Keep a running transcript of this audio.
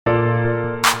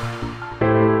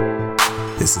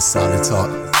This is solid talk.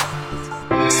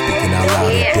 Speaking out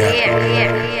loud in depth.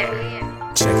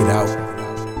 Check it out.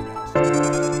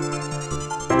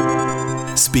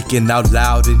 Speaking out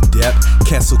loud in depth.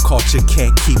 Cancel culture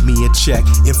can't keep me in check.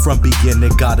 And from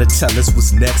beginning, gotta tell us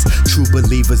what's next. True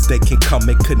believers, they can come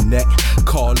and connect.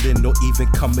 Call in or even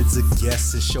come as a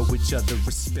guest and show each other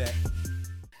respect.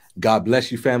 God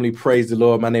bless you, family. Praise the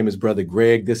Lord. My name is Brother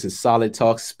Greg. This is Solid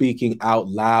Talk, speaking out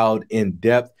loud in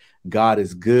depth. God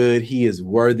is good. He is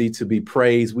worthy to be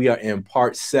praised. We are in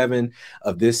part 7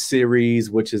 of this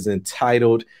series, which is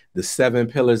entitled The 7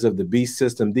 Pillars of the Beast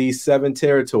System. These 7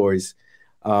 territories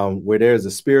where there's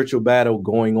a spiritual battle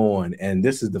going on. And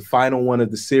this is the final one of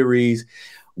the series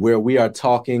where we are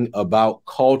talking about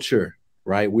culture,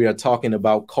 right? We are talking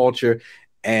about culture.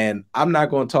 And I'm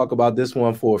not going to talk about this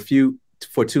one for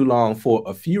too long for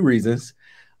a few reasons.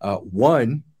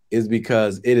 One is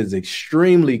because it is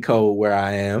extremely cold where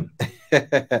I am.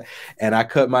 And I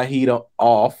cut my heat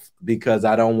off because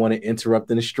I don't want to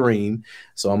interrupt in the stream.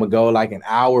 So I'm going to go like an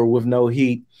hour with no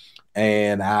heat.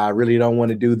 And I really don't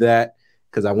want to do that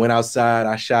because I went outside.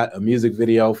 I shot a music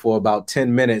video for about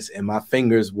 10 minutes and my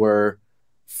fingers were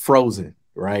frozen,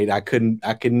 right? I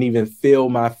couldn't even feel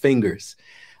my fingers.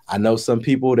 I know some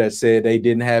people that said they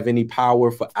didn't have any power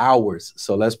for hours.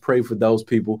 So let's pray for those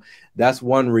people. That's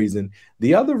one reason.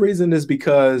 The other reason is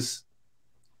because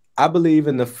I believe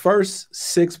in the first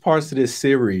 6 parts of this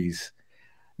series,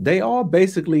 they all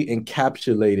basically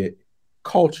encapsulated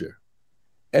culture,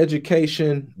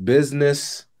 education,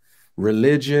 business,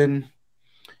 religion,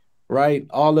 right?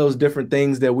 All those different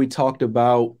things that we talked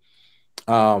about,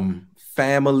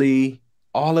 family,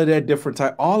 all of that different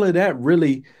type, all of that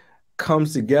really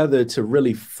comes together to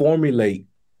really formulate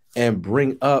and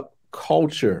bring up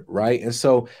culture, right? And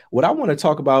so what I want to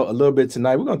talk about a little bit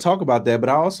tonight, we're going to talk about that, but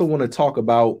I also want to talk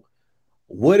about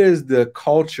what is the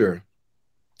culture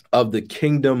of the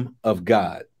kingdom of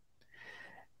God.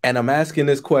 And I'm asking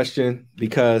this question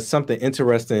because something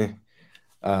interesting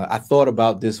I thought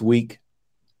about this week,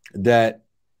 that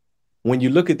when you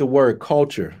look at the word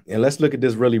culture, and let's look at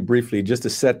this really briefly just to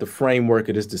set the framework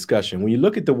of this discussion. When you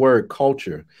look at the word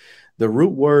culture, the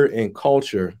root word in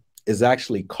culture is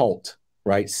actually cult,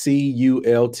 right?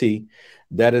 C-U-L-T.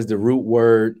 That is the root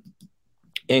word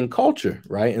in culture,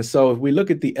 right? And so if we look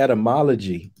at the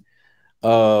etymology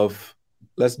of,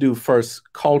 let's do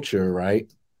first culture,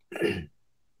 right? Matter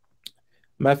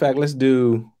of fact, let's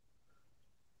go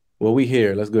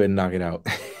ahead and knock it out.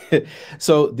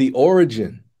 So the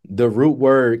origin, the root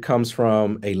word comes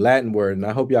from a Latin word, and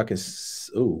I hope y'all can,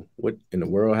 what in the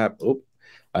world happened?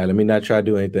 All right, let me not try to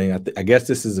do anything. I guess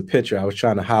this is a picture. I was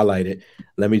trying to highlight it.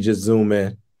 Let me just zoom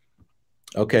in.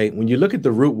 Okay, when you look at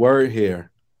the root word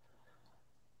here,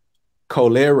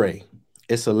 colere,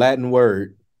 it's a Latin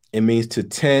word. It means to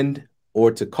tend or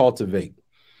to cultivate.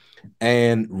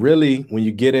 And really, when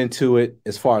you get into it,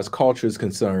 as far as culture is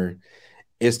concerned,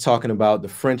 it's talking about the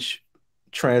French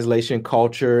translation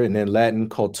culture and then Latin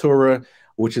cultura,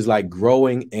 which is like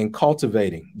growing and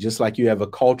cultivating, just like you have a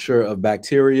culture of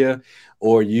bacteria,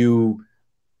 or you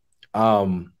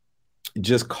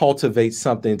just cultivate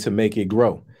something to make it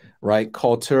grow, right?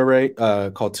 Culture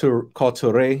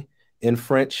in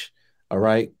French, all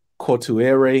right?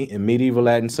 Cultuere in medieval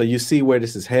Latin. So you see where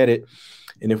this is headed.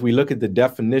 And if we look at the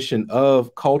definition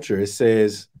of culture, it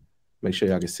says, make sure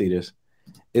y'all can see this.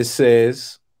 It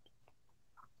says,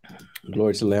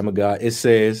 glory to the Lamb of God. It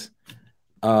says,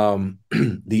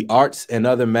 the arts and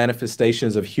other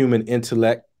manifestations of human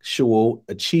intellectual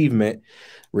achievement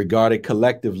regarded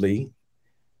collectively.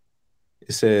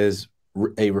 It says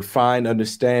a refined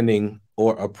understanding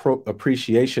or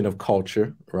appreciation of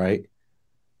culture, right?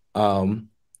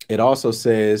 It also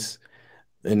says,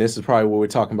 and this is probably what we're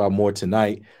talking about more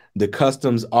tonight, the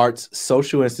customs, arts,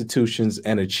 social institutions,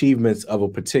 and achievements of a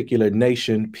particular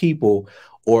nation, people,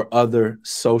 or other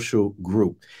social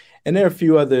group. And there are a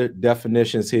few other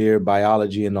definitions here,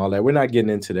 biology and all that. We're not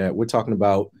getting into that. We're talking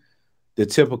about the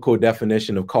typical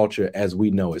definition of culture as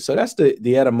we know it. So that's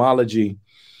the etymology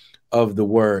of the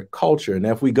word culture. And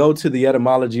if we go to the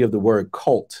etymology of the word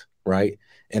cult, right?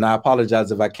 And I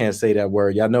apologize if I can't say that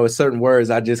word. Y'all know certain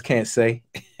words I just can't say.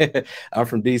 I'm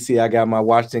from DC. I got my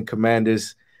Washington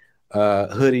Commanders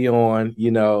hoodie on.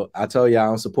 You know, I told you I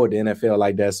don't support the NFL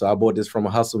like that. So I bought this from a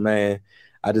hustle man.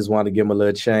 I just wanted to give him a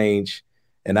little change.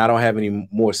 And I don't have any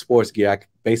more sports gear. I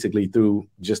basically threw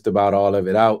just about all of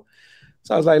it out.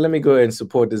 So I was like, let me go ahead and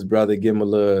support this brother. Give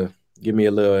me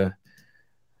a little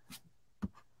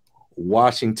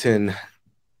Washington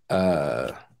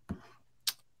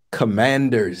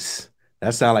Commanders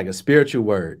That sounds like a spiritual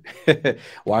word.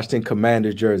 Washington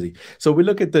Commanders jersey. So we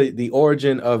look at the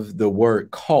origin of the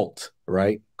word cult,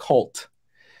 right? Cult.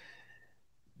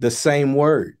 The same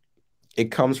word.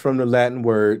 It comes from the Latin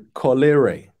word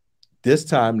colere. This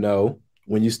time, no,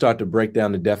 when you start to break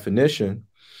down the definition,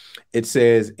 it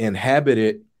says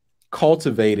inhabited,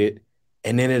 cultivated,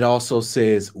 and then it also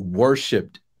says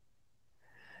worshipped.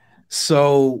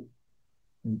 So,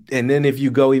 and then if you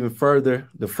go even further,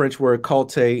 the French word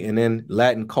culte and then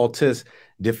Latin cultus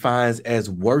defines as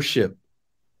worship.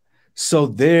 So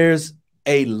there's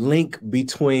a link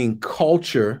between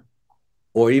culture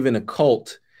or even a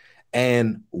cult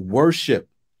and worship,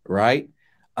 right?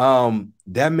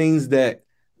 That means that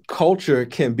culture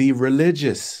can be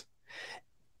religious.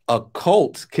 A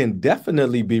cult can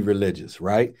definitely be religious,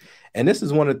 right? And this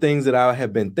is one of the things that I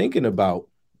have been thinking about.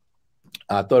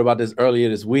 I thought about this earlier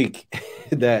this week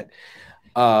that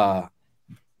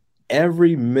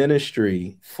every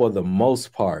ministry, for the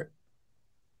most part,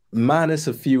 minus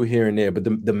a few here and there, but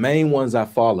the main ones I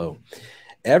follow,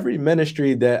 every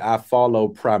ministry that I follow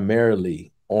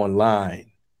primarily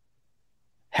online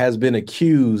has been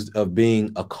accused of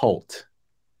being a cult.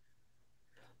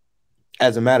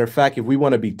 As a matter of fact, if we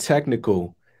want to be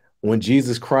technical, when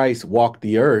Jesus Christ walked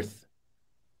the earth,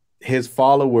 his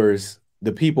followers,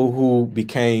 the people who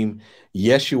became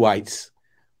Yeshuites,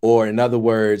 or in other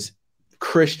words,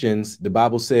 Christians, the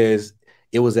Bible says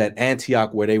it was at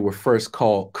Antioch where they were first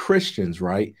called Christians,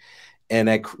 right? And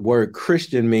that word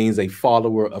Christian means a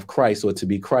follower of Christ, or to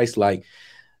be Christ-like.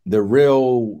 The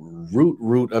real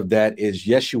root of that is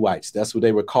Yeshuites. That's what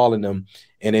they were calling them.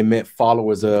 And it meant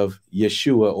followers of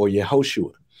Yeshua or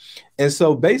Yehoshua. And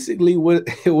so basically what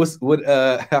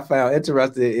I found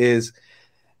interesting is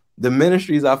the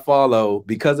ministries I follow,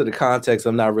 because of the context,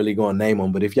 I'm not really going to name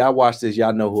them. But if y'all watch this,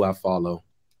 y'all know who I follow.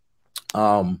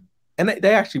 And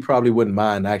they actually probably wouldn't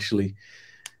mind, actually.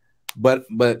 But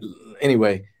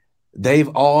anyway, they've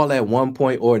all at one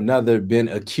point or another been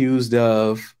accused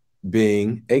of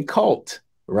being a cult,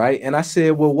 right? And I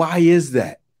said, well, why is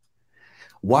that?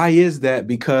 Why is that?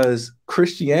 Because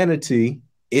Christianity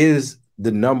is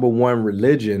the number one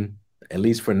religion, at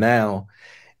least for now,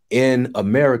 in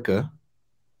America.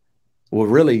 Well,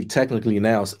 really, technically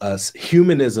now,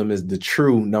 humanism is the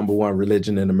true number one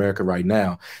religion in America right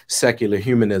now, secular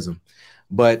humanism.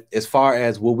 But as far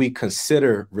as what we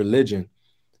consider religion,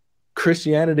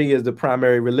 Christianity is the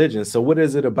primary religion. So what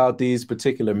is it about these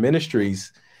particular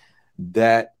ministries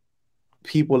that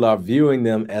people are viewing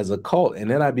them as a cult? And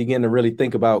then I began to really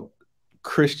think about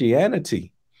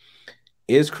Christianity.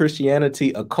 Is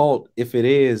Christianity a cult? If it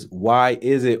is, why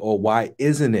is it, or why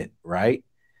isn't it, right?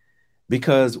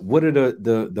 Because what are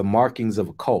the markings of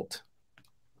a cult?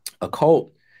 A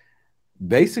cult,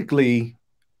 basically,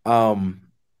 and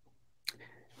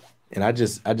I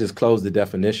just closed the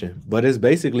definition, but it's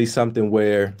basically something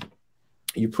where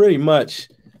you pretty much,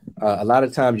 a lot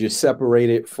of times you're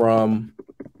separated from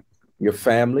your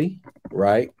family,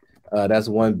 right? That's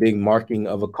one big marking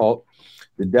of a cult.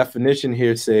 The definition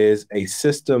here says a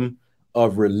system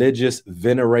of religious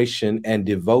veneration and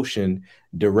devotion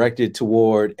directed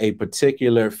toward a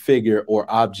particular figure or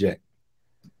object.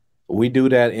 We do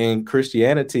that in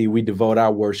Christianity. We devote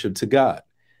our worship to God,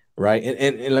 right?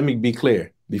 And let me be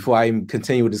clear before I even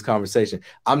continue with this conversation.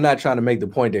 I'm not trying to make the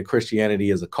point that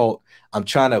Christianity is a cult. I'm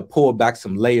trying to pull back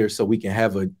some layers so we can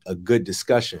have a good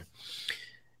discussion.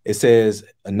 It says,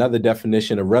 another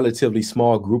definition, a relatively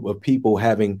small group of people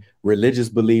having religious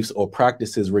beliefs or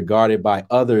practices regarded by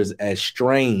others as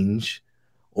strange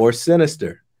or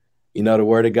sinister. You know, the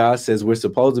word of God says we're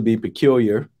supposed to be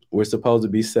peculiar. We're supposed to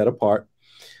be set apart.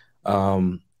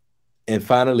 And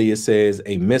finally, it says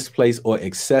a misplaced or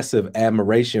excessive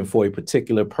admiration for a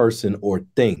particular person or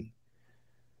thing.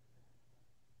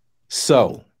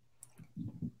 So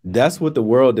that's what the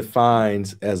world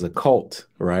defines as a cult,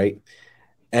 right?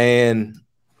 And,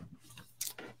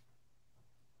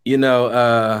 you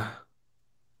know,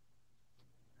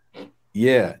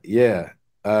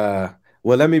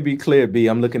 well, let me be clear, B.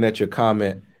 I'm looking at your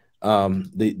comment.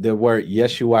 The word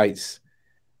Yeshuites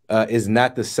is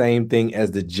not the same thing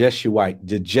as the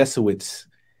Jesuits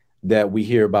that we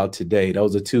hear about today.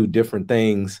 Those are two different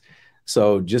things.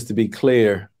 So just to be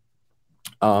clear,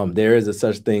 there is a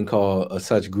such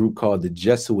group called the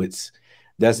Jesuits.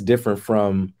 That's different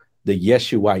from the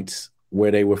Yeshuites,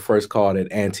 where they were first called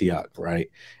at Antioch,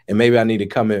 right? And maybe I need to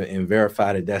come in and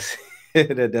verify that that's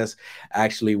that's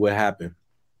actually what happened.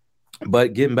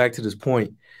 But getting back to this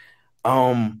point,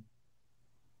 I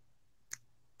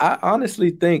honestly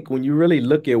think when you really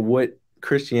look at what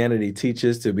Christianity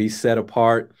teaches to be set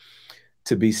apart,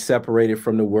 to be separated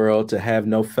from the world, to have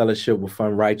no fellowship with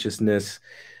unrighteousness,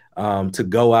 to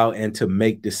go out and to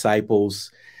make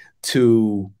disciples,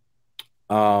 to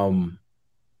um,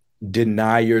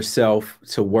 deny yourself,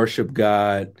 to worship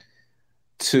God,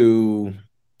 to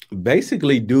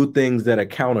basically do things that are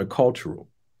countercultural.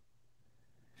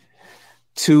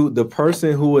 To the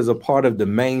person who is a part of the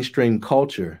mainstream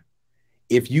culture,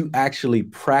 if you actually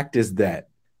practice that,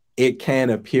 it can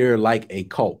appear like a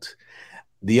cult.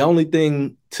 The only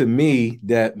thing to me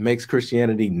that makes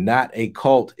Christianity not a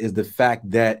cult is the fact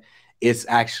that it's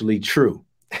actually true.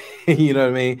 You know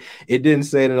what I mean? It didn't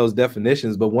say it in those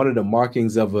definitions, but one of the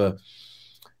markings of a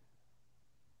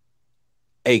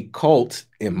cult,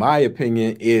 in my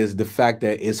opinion, is the fact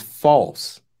that it's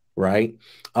false, right?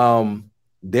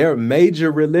 They're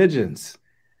major religions.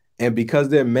 And because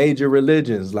they're major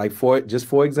religions, like for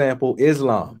example,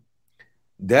 Islam,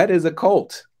 that is a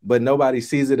cult, but nobody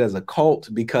sees it as a cult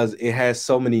because it has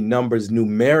so many numbers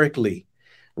numerically,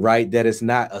 right? That it's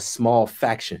not a small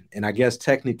faction. And I guess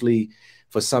technically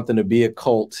for something to be a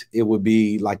cult, it would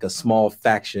be like a small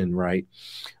faction, right?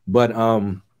 But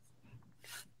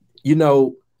you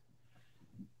know,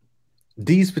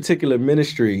 these particular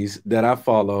ministries that I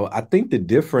follow, I think the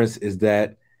difference is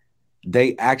that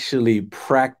they actually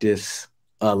practice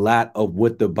a lot of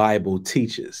what the Bible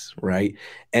teaches, right?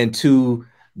 And to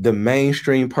the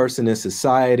mainstream person in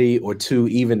society, or to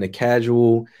even the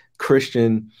casual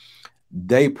Christian,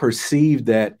 they perceive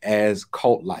that as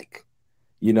cult-like.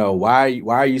 You know, why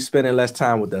are you spending less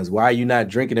time with us? Why are you not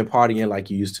drinking and partying like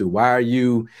you used to? Why are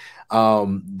you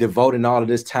devoting all of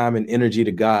this time and energy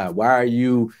to God? Why are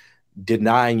you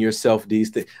denying yourself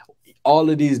these things? All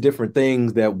of these different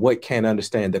things that what can't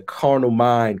understand, the carnal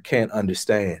mind can't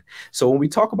understand. So when we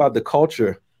talk about the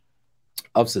culture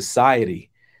of society,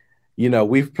 you know,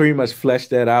 we've pretty much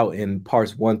fleshed that out in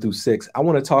parts 1 through 6. I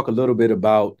want to talk a little bit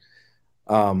about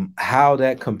how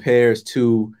that compares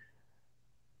to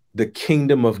the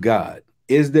kingdom of God.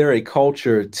 Is there a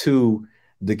culture to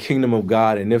the kingdom of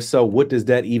God? And if so, what does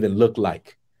that even look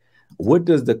like? What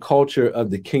does the culture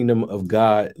of the kingdom of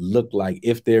God look like,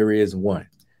 if there is one?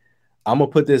 I'm going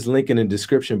to put this link in the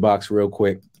description box real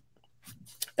quick,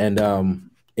 and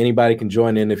anybody can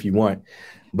join in if you want.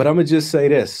 But I'm going to just say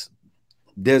this.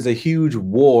 There's a huge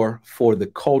war for the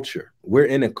culture. We're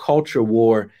in a culture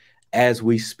war as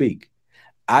we speak.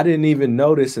 I didn't even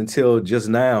notice until just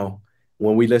now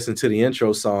when we listened to the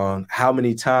intro song how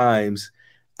many times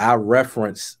I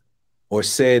referenced or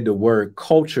said the word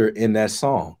culture in that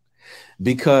song,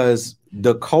 because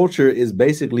the culture is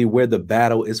basically where the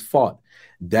battle is fought.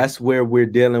 That's where we're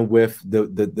dealing with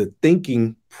the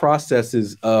thinking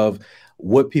processes of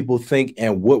what people think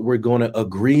and what we're going to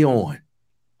agree on.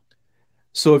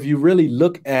 So if you really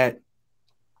look at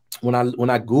when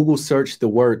I Google searched the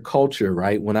word culture,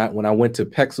 right? When I went to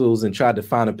Pexels and tried to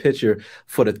find a picture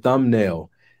for the thumbnail,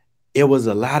 it was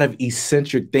a lot of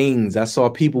eccentric things. I saw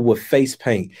people with face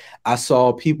paint. I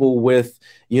saw people with,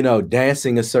 you know,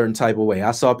 dancing a certain type of way.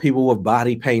 I saw people with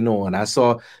body paint on. I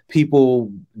saw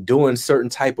people doing certain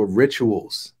type of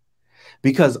rituals,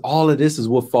 because all of this is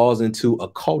what falls into a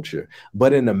culture.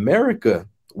 But in America,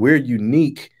 we're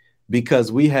unique because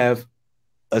we have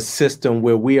a system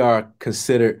where we are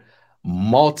considered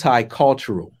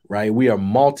multicultural, right? We are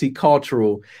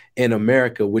multicultural in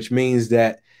America, which means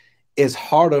that it's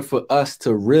harder for us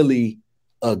to really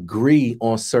agree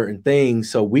on certain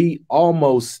things. So we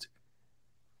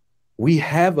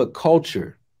have a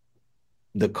culture,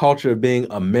 the culture of being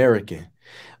American,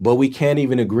 but we can't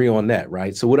even agree on that,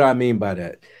 right? So what do I mean by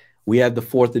that? We have the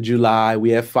 4th of July, we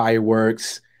have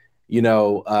fireworks, you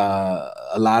know,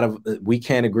 we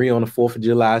can't agree on the 4th of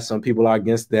July. Some people are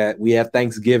against that. We have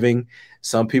Thanksgiving.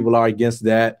 Some people are against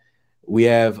that. We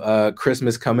have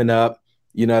Christmas coming up.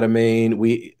 You know what I mean?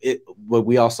 But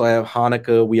we also have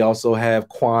Hanukkah. We also have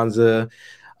Kwanzaa.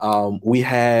 We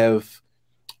have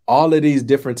all of these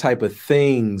different type of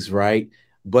things, right?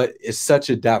 But it's such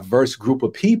a diverse group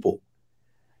of people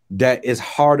that is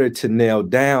harder to nail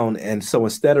down. And so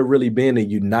instead of really being the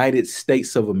United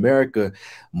States of America,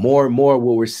 more and more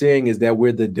what we're seeing is that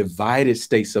we're the divided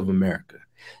states of America.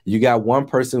 You got one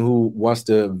person who wants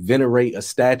to venerate a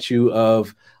statue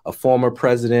of a former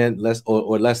president,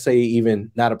 let's say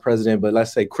even not a president, but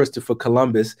let's say Christopher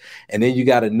Columbus. And then you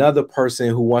got another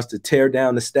person who wants to tear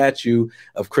down the statue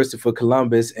of Christopher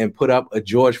Columbus and put up a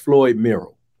George Floyd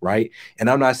mural, right? And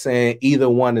I'm not saying either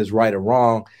one is right or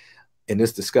wrong in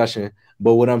this discussion,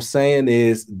 but what I'm saying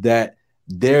is that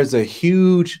there's a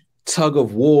huge tug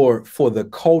of war for the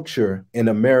culture in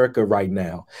America right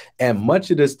now. And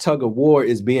much of this tug of war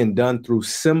is being done through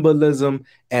symbolism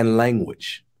and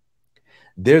language.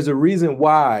 There's a reason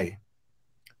why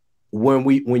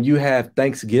when you have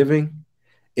Thanksgiving,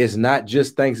 it's not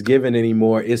just Thanksgiving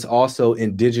anymore. It's also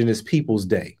Indigenous Peoples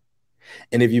Day.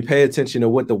 And if you pay attention to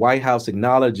what the White House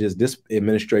acknowledges, this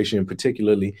administration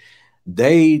particularly,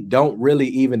 they don't really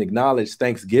even acknowledge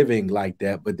Thanksgiving like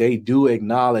that, but they do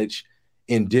acknowledge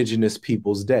Indigenous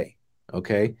Peoples Day.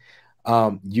 Okay,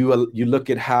 you look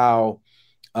at how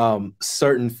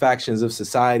certain factions of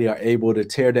society are able to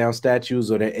tear down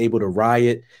statues, or they're able to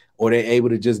riot, or they're able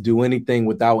to just do anything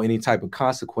without any type of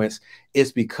consequence.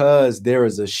 It's because there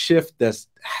is a shift that's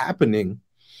happening,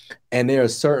 and there are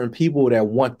certain people that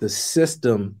want the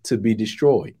system to be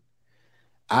destroyed.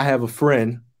 I have a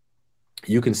friend,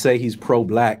 you can say he's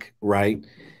pro-black, right?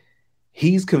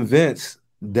 He's convinced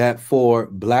that for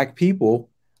black people,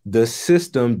 the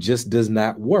system just does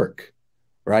not work,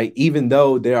 right? Even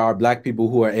though there are black people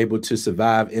who are able to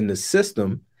survive in the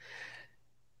system,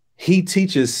 he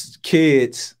teaches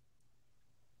kids.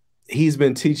 He's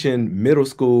been teaching middle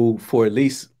school for at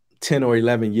least 10 or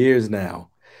 11 years now.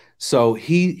 So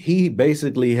he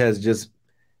basically has just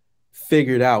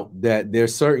figured out that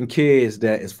there's certain kids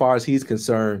that, as far as he's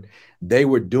concerned, they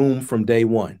were doomed from day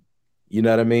one. You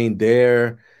know what I mean?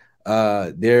 Their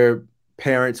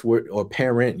parents were, or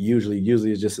parent, usually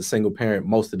is just a single parent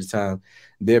most of the time.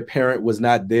 Their parent was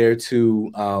not there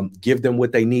to give them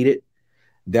what they needed.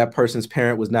 That person's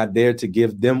parent was not there to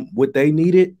give them what they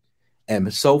needed,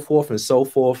 and so forth and so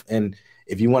forth. And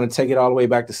if you want to take it all the way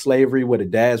back to slavery, where the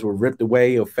dads were ripped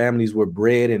away or families were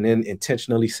bred and then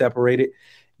intentionally separated,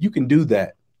 you can do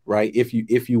that, right? If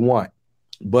you want.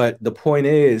 But the point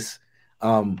is,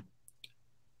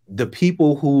 the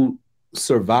people who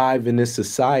survive in this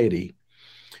society,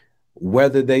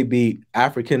 whether they be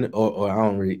African or I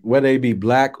don't really, whether they be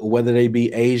black or whether they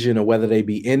be Asian or whether they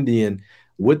be Indian,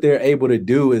 what they're able to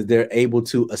do is they're able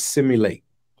to assimilate,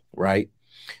 right?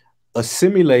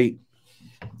 Assimilate,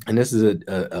 and this is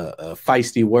a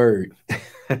feisty word.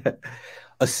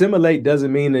 Assimilate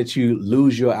doesn't mean that you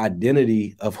lose your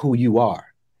identity of who you are,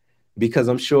 because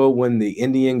I'm sure when the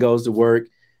Indian goes to work,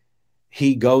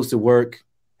 he goes to work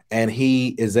and he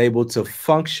is able to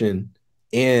function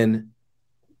in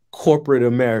corporate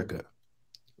America.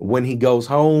 When he goes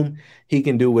home, he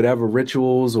can do whatever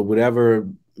rituals or whatever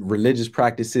religious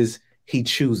practices he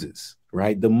chooses,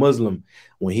 right? The Muslim,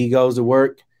 when he goes to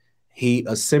work, he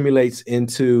assimilates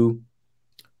into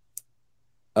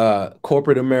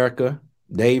corporate America.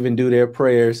 They even do their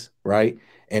prayers, right?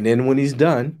 And then when he's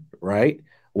done, right,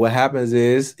 what happens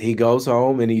is he goes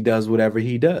home and he does whatever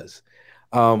he does.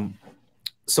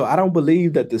 So I don't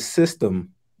believe that the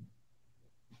system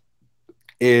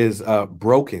is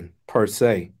broken per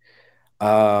se.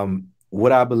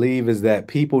 What I believe is that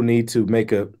people need to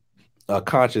make a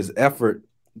conscious effort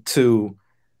to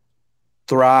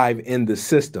thrive in the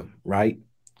system, right?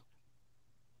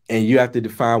 And you have to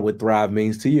define what thrive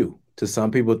means to you. To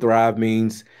some people, thrive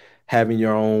means having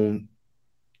your own,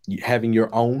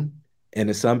 and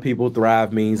to some people,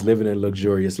 thrive means living a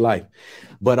luxurious life.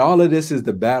 But all of this is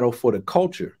the battle for the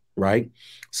culture, right?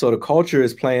 So the culture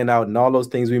is playing out in all those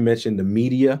things we mentioned, the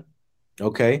media,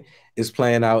 okay? It's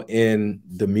playing out in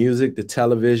the music, the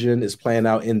television, it's playing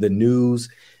out in the news,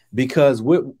 because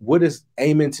what it's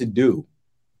aiming to do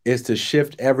is to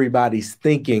shift everybody's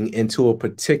thinking into a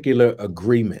particular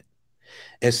agreement.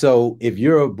 And so if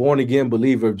you're a born again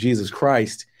believer of Jesus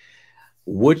Christ,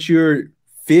 what you're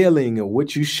feeling or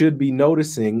what you should be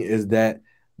noticing is that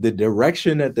the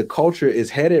direction that the culture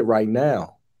is headed right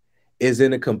now is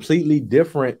in a completely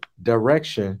different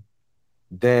direction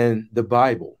than the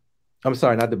Bible. I'm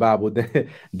sorry, not the Bible,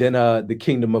 than the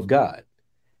kingdom of God.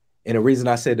 And the reason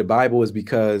I said the Bible is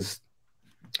because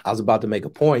I was about to make a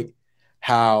point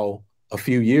how a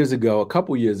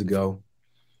couple years ago,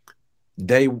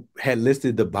 they had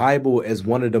listed the Bible as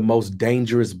one of the most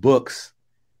dangerous books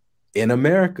in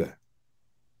America.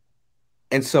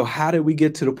 And so how did we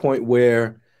get to the point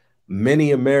where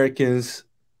many Americans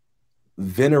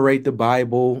venerate the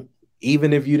Bible?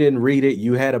 Even if you didn't read it,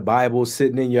 you had a Bible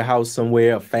sitting in your house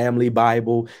somewhere, a family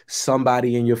Bible.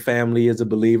 Somebody in your family is a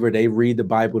believer. They read the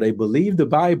Bible. They believe the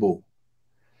Bible.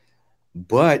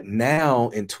 But now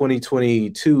in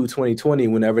 2022, 2020,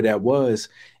 whenever that was,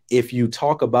 if you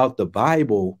talk about the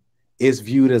Bible, it's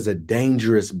viewed as a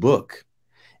dangerous book.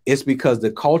 It's because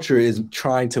the culture is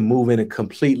trying to move in a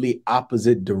completely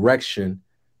opposite direction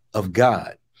of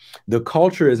God. The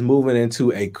culture is moving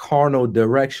into a carnal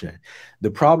direction.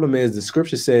 The problem is the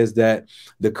scripture says that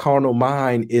the carnal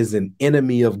mind is an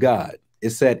enemy of God.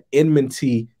 It's at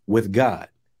enmity with God.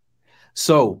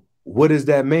 So what does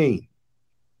that mean?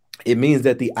 It means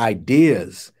that the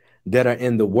ideas, that are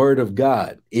in the word of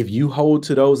God, if you hold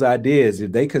to those ideas,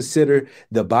 if they consider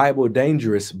the Bible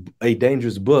dangerous, a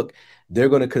dangerous book, they're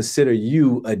going to consider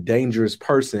you a dangerous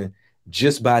person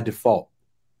just by default.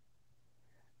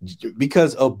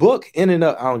 Because a book in and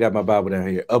of, I don't got my Bible down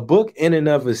here. A book in and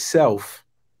of itself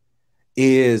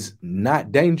is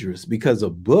not dangerous, because a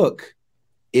book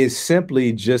is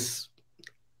simply just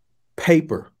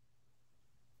paper.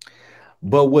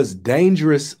 But what's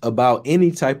dangerous about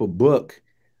any type of book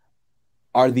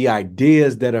are the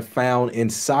ideas that are found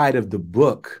inside of the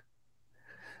book.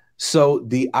 So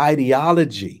the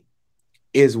ideology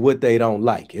is what they don't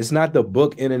like. It's not the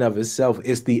book in and of itself,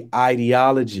 it's the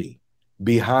ideology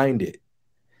behind it.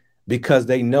 Because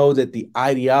they know that the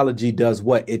ideology does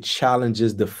what? It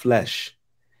challenges the flesh.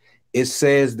 It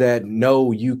says that,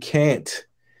 no, you can't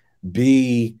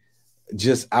be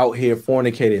just out here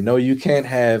fornicating. No, you can't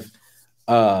have,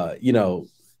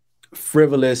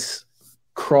 frivolous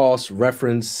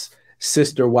cross-reference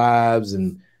sister wives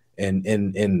and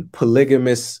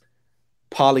polygamous,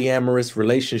 polyamorous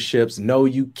relationships. No,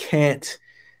 you can't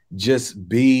just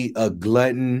be a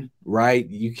glutton, right?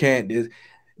 You can't.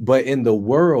 But in the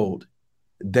world,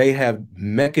 they have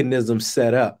mechanisms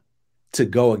set up to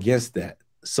go against that.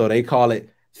 So they call it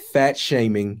fat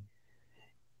shaming.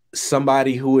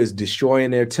 Somebody who is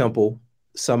destroying their temple,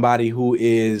 somebody who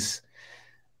is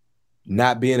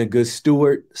not being a good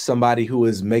steward, somebody who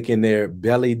is making their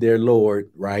belly their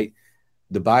Lord, right?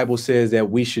 The Bible says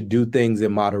that we should do things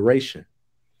in moderation.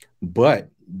 But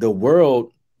the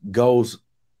world goes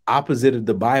opposite of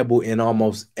the Bible in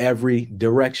almost every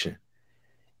direction.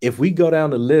 If we go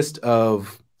down the list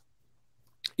of,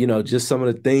 just some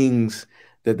of the things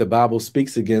that the Bible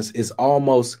speaks against, is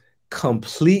almost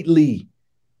completely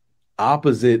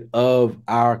opposite of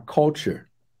our culture,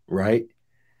 right?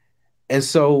 And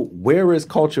so where is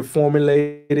culture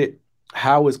formulated?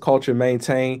 How is culture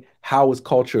maintained? How is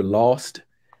culture lost?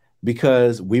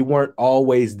 Because we weren't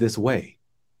always this way.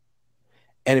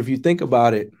 And if you think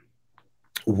about it,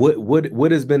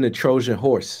 what has been the Trojan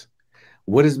horse?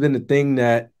 What has been the thing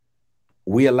that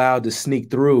we allowed to sneak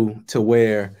through to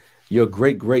where your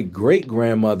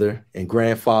great-great-great-grandmother and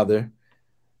grandfather,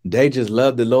 they just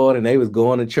loved the Lord and they was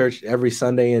going to church every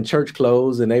Sunday in church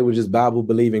clothes and they were just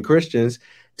Bible-believing Christians,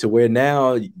 to where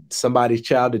now somebody's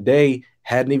child today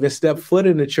hadn't even stepped foot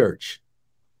in the church.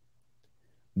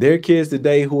 There are kids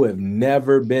today who have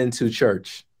never been to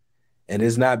church. And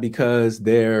it's not because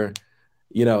they're,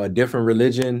 a different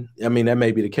religion. I mean, that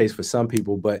may be the case for some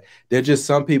people, but they're just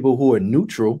some people who are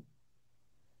neutral.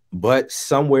 But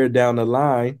somewhere down the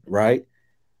line, right,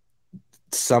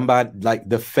 somebody, like,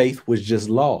 the faith was just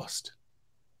lost.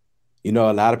 A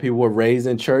lot of people were raised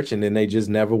in church and then they just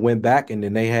never went back, and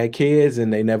then they had kids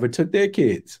and they never took their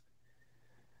kids.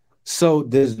 So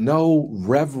there's no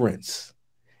reverence.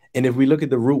 And if we look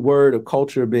at the root word of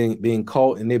culture being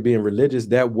cult and it being religious,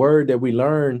 that word that we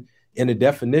learn in the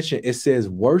definition, it says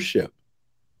worship.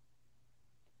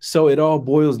 So it all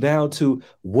boils down to,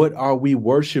 what are we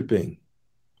worshiping?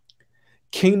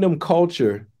 Kingdom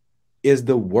culture is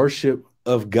the worship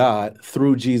of God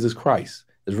through Jesus Christ.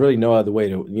 There's really no other way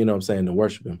to, to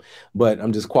worship him. But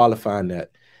I'm just qualifying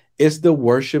that. It's the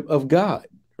worship of God,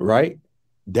 right?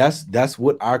 That's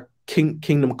what our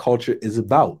kingdom culture is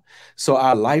about. So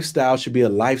our lifestyle should be a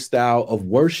lifestyle of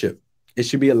worship. It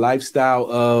should be a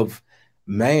lifestyle of,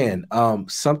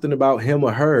 something about him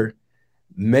or her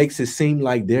makes it seem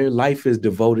like their life is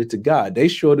devoted to God. They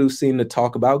sure do seem to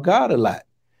talk about God a lot.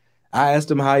 I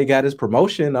asked him how he got his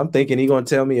promotion. I'm thinking he's going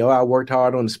to tell me, I worked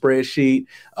hard on the spreadsheet.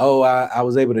 I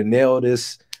was able to nail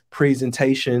this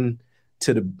presentation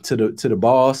to the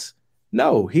boss.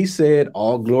 No, he said,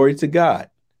 all glory to God.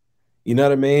 You know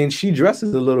what I mean? She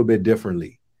dresses a little bit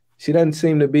differently. She doesn't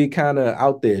seem to be kind of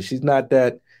out there. She's not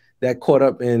that caught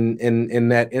up in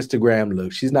that Instagram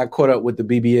look. She's not caught up with the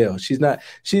BBL. She's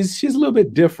a little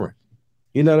bit different.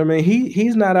 You know what I mean?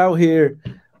 He's not out here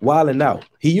wilding out.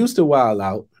 He used to wild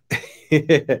out.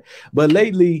 But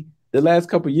lately, the last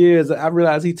couple of years, I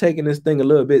realized he's taking this thing a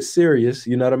little bit serious.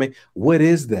 You know what I mean? What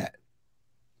is that?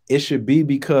 It should be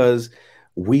because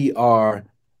we are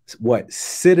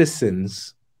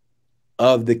citizens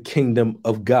of the kingdom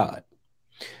of God.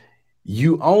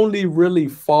 You only really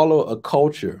follow a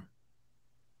culture,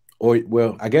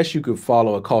 I guess you could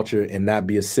follow a culture and not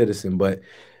be a citizen, but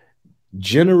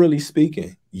generally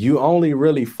speaking, you only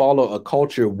really follow a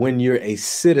culture when you're a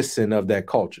citizen of that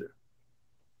culture.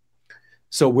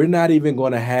 So we're not even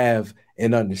going to have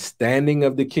an understanding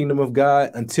of the kingdom of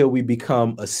God until we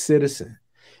become a citizen.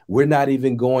 We're not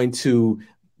even going to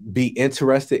be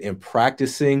interested in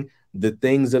practicing the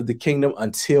things of the kingdom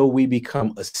until we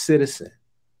become a citizen.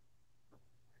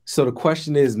 So the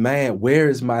question is, man, where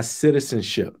is my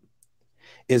citizenship?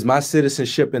 Is my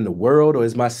citizenship in the world, or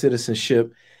is my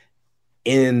citizenship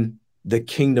in the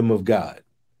kingdom of God?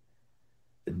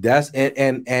 That's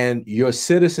and your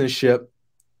citizenship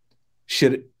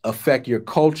should affect your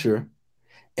culture,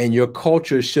 and your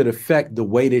culture should affect the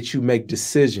way that you make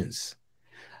decisions,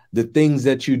 the things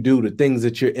that you do, the things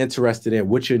that you're interested in,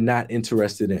 what you're not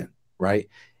interested in, right?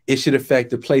 It should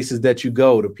affect the places that you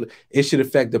go. It should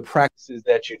affect the practices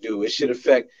that you do. It should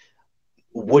affect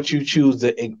what you choose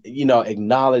to,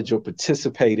 acknowledge or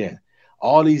participate in.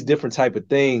 All these different type of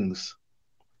things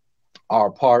are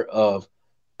part of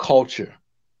culture.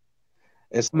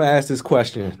 And so I'm gonna ask this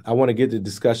question. I want to get the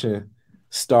discussion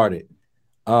started.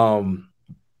 Um,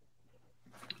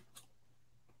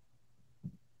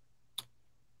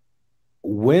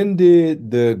 when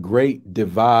did the great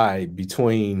divide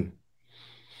between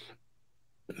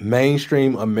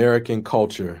mainstream American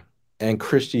culture and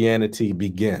Christianity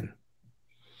begin?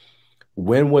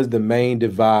 When was the main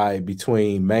divide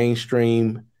between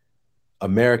mainstream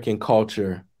American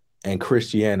culture and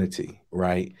Christianity,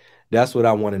 right? That's what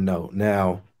I want to know.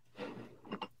 Now,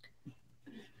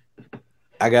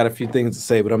 I got a few things to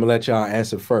say, but I'm gonna let y'all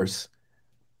answer first.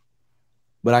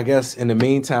 But I guess in the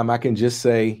meantime, I can just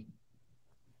say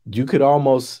you could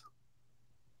almost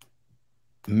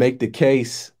make the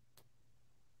case,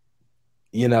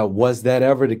 was that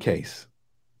ever the case?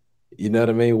 You know what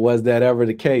I mean? Was that ever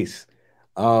the case?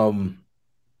 Some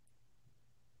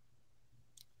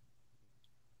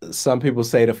people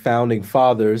say the founding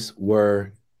fathers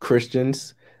were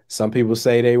Christians. Some people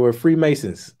say they were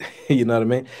Freemasons. You know what I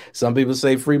mean? Some people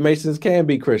say Freemasons can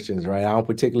be Christians, right? I don't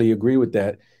particularly agree with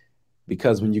that,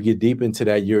 because when you get deep into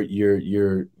that,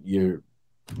 you're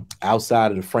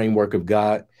outside of the framework of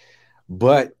God.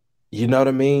 But you know what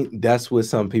I mean? That's what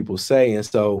some people say. And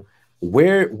so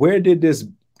where did this,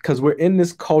 because we're in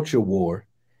this culture war,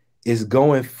 is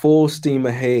going full steam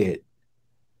ahead.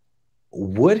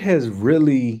 What has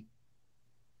really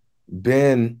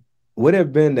been, what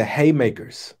have been the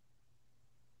haymakers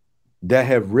that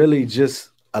have really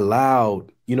just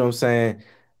allowed, you know what I'm saying,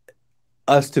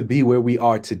 us to be where we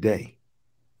are today?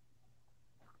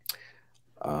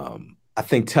 I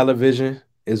think television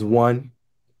is one.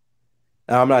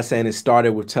 Now, I'm not saying it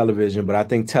started with television, but I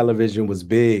think television was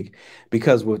big,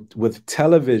 because with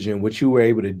television, what you were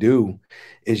able to do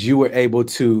is you were able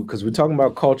to, because we're talking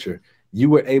about culture, you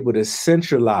were able to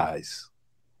centralize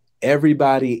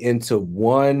everybody into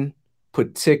one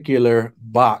particular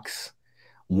box,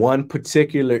 one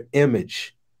particular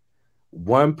image,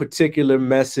 one particular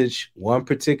message, one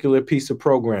particular piece of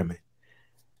programming.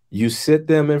 You sit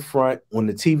them in front. When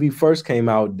the TV first came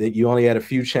out, that you only had a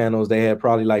few channels. They had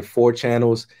probably like 4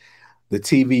 channels. The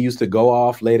TV used to go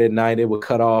off late at night. It would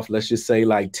cut off, let's just say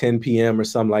like 10 p.m. or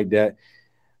something like that.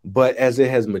 But as it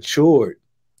has matured,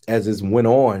 as it went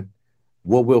on,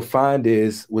 what we'll find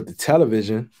is with the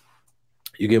television,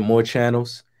 you get more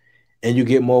channels and you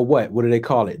get more what? What do they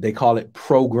call it? They call it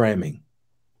programming,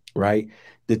 right?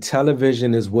 The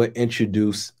television is what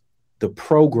introduced the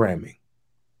programming.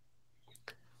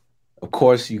 Of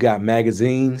course, you got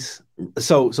magazines.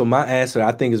 So my answer,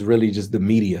 I think, is really just the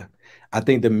media. I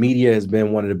think the media has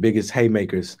been one of the biggest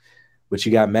haymakers. But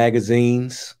you got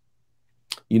magazines.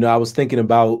 I was thinking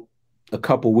about a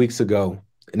couple weeks ago,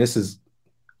 and this is,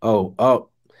 oh,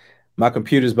 my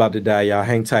computer's about to die, y'all.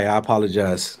 Hang tight. I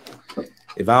apologize.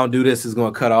 If I don't do this, it's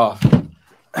going to cut off.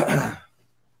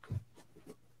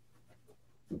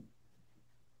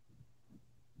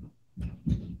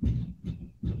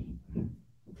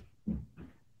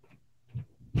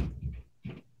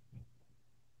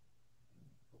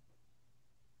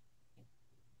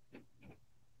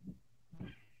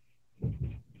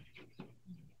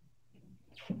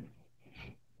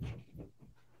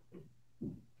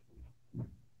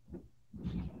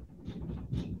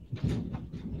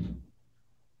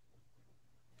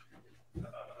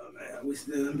 We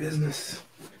still in business.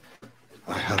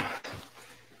 Oh,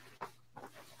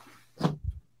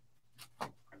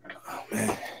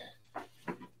 man.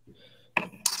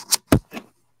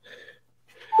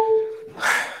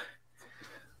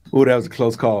 Oh, that was a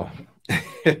close call.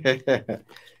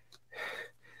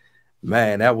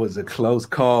 Man, that was a close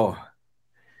call.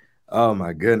 Oh,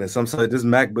 my goodness. I'm sorry. This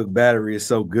MacBook battery is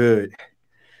so good.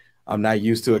 I'm not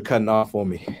used to it cutting off on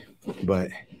me. But,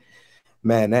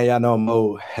 man, now y'all know I'm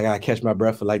old. I got to catch my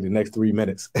breath for like the next 3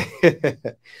 minutes.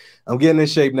 I'm getting in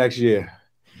shape next year.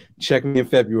 Check me in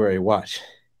February. Watch.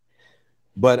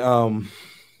 But, oh,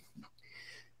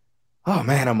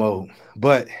 man, I'm old.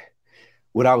 But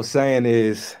what I was saying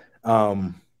is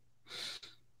the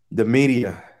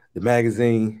media, the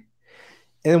magazine,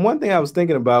 And one thing I was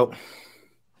thinking about,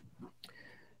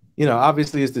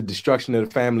 obviously it's the destruction of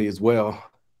the family as well.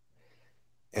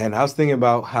 And I was thinking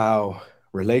about how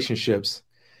relationships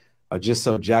are just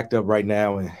so jacked up right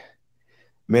now, and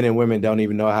men and women don't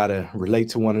even know how to relate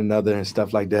to one another and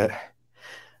stuff like that.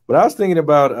 But I was thinking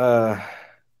about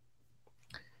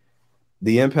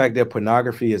the impact that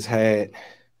pornography has had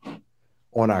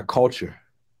on our culture.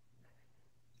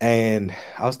 And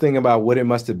I was thinking about what it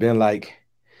must have been like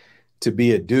to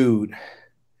be a dude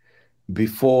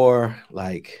before,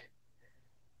 like,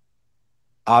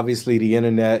 obviously the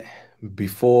internet,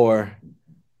 before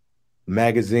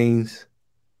magazines,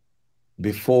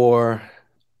 before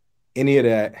any of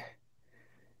that.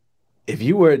 If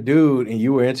you were a dude and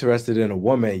you were interested in a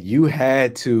woman, you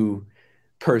had to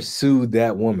pursue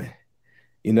that woman.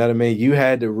 You know what I mean? You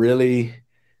had to really,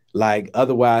 like,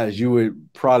 otherwise you were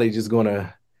probably just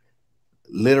gonna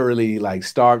literally like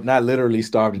starve, not literally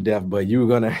starve to death, but you were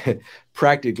gonna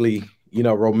practically,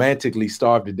 romantically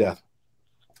starve to death.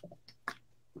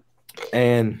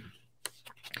 And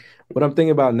what I'm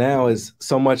thinking about now is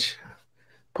so much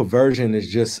perversion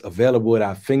is just available at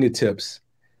our fingertips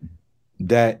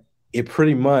that it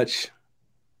pretty much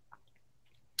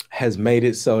has made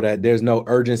it so that there's no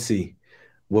urgency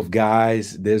with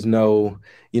guys. There's no,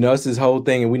 it's this whole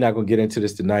thing, and we're not going to get into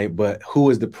this tonight, but who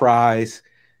is the prize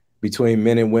between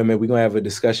men and women? We're going to have a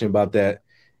discussion about that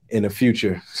in the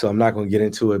future. So I'm not going to get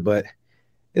into it, but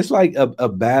it's like a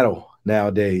battle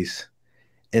nowadays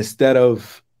instead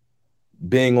of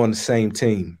being on the same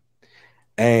team.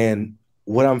 And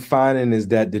what I'm finding is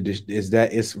that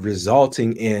it's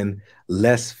resulting in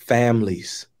less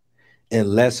families, and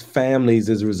less families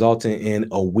is resulting in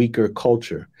a weaker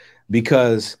culture,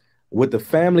 because what the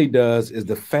family does is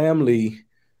the family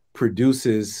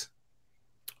produces,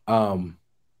 let's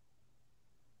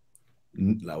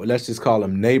just call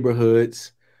them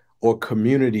neighborhoods or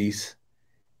communities.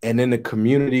 And then the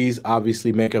communities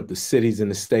obviously make up the cities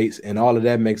and the states, and all of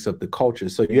that makes up the culture.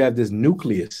 So you have this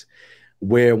nucleus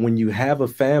where when you have a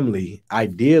family,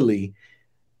 ideally,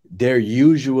 they're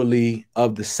usually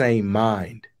of the same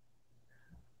mind.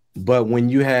 But when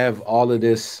you have all of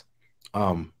this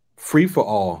free for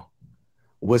all,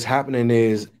 what's happening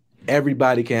is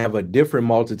everybody can have a different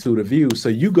multitude of views. So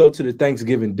you go to the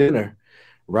Thanksgiving dinner,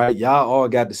 right? Y'all all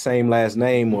got the same last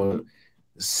name or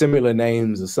similar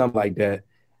names or something like that.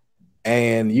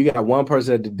 And you got one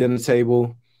person at the dinner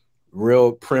table,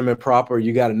 real prim and proper.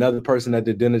 You got another person at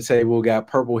the dinner table, got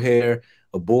purple hair,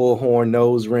 a bullhorn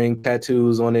nose ring,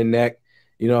 tattoos on their neck.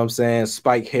 You know what I'm saying?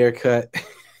 Spike haircut.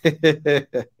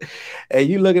 And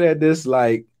you looking at this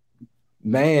like,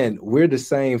 man, we're the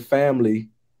same family,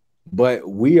 but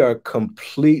we are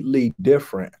completely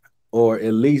different, or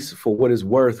at least for what it's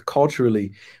worth,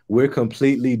 culturally, we're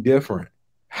completely different.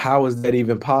 How is that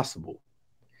even possible?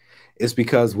 It's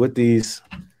because what these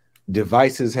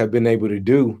devices have been able to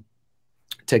do,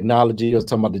 technology, I was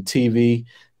talking about the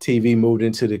TV moved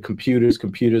into the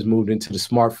computers moved into the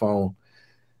smartphone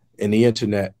and the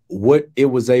internet. What it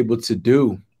was able to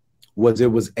do was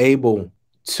it was able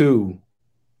to,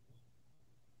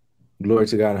 glory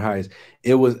to God in the highest,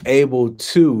 it was able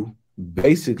to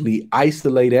basically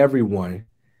isolate everyone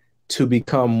to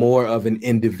become more of an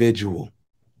individual.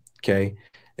 Okay.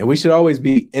 And we should always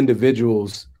be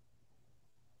individuals,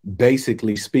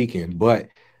 basically speaking, but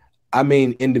I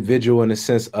mean individual in the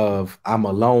sense of I'm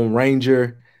a lone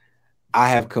ranger. I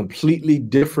have completely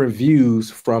different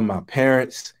views from my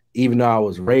parents, even though I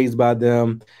was raised by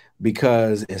them,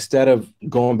 because instead of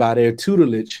going by their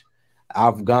tutelage,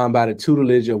 I've gone by the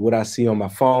tutelage of what I see on my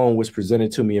phone, what's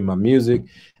presented to me in my music,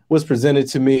 what's presented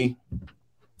to me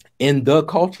in the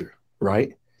culture,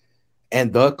 right?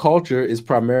 And the culture is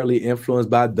primarily influenced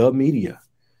by the media,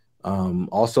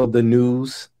 also the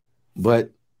news,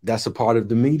 but that's a part of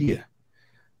the media.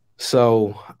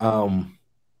 So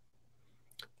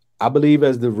I believe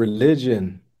as the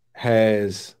religion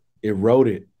has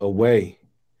eroded away,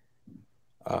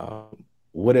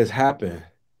 what has happened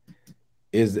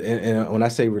is, and when I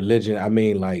say religion, I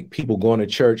mean like people going to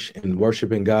church and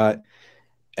worshiping God.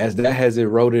 As that has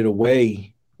eroded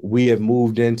away, we have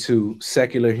moved into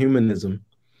secular humanism,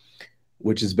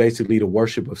 which is basically the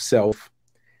worship of self.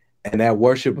 And that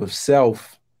worship of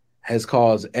self has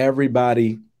caused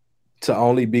everybody to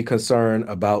only be concerned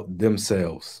about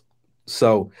themselves.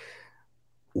 So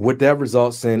what that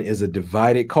results in is a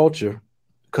divided culture,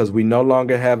 because we no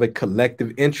longer have a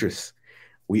collective interest.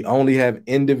 We only have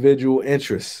individual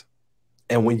interests.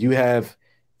 And when you have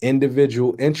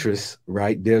individual interests,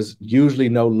 right, there's usually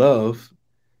no love,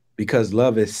 because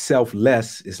love is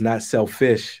selfless. It's not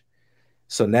selfish.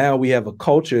 So now we have a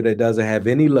culture that doesn't have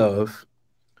any love.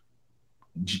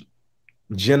 g-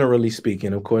 generally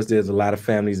speaking. Of course, there's a lot of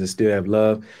families that still have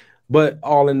love, but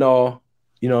all in all,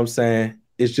 you know what I'm saying?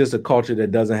 It's just a culture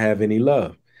that doesn't have any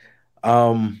love.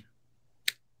 Um,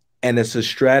 and it's a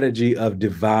strategy of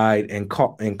divide and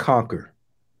conquer.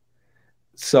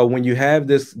 So when you have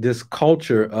this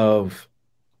culture of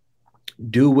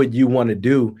do what you want to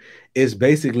do, it's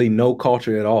basically no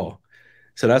culture at all.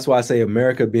 So that's why I say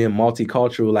America being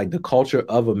multicultural, like the culture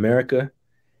of America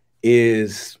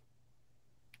is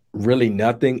really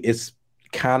nothing. It's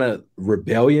kind of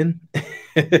rebellion,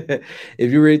 if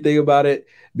you really think about it,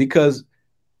 because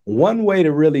one way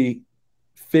to really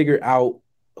figure out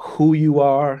who you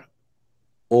are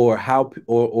or how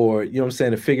or you know what I'm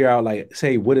saying, to figure out like,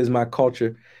 say, what is my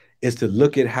culture, is to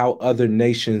look at how other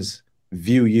nations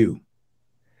view you.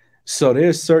 So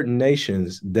there's certain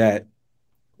nations that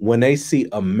when they see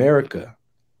America,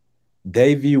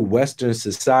 they view Western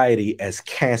society as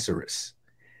cancerous.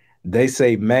 They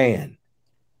say, man,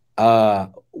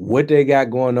 what they got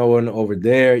going on over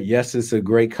there, yes, it's a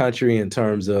great country in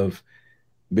terms of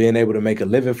being able to make a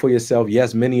living for yourself.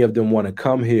 Yes, many of them want to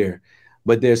come here,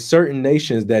 but there's certain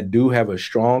nations that do have a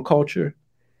strong culture.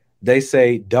 They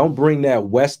say, don't bring that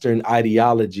Western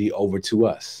ideology over to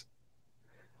us.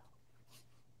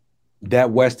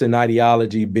 That Western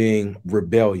ideology being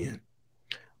rebellion.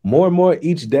 More and more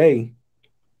each day,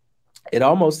 it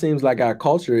almost seems like our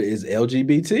culture is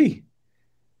LGBT.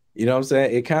 You know what I'm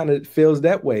saying? It kind of feels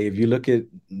that way. If you look at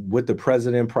what the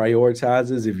president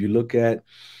prioritizes, if you look at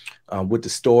what the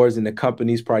stores and the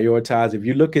companies prioritize, if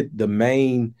you look at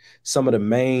some of the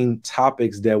main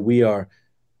topics that we are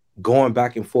going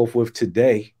back and forth with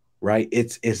today, right?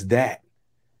 It's that.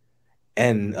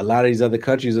 And a lot of these other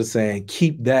countries are saying,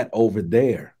 keep that over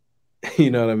there. You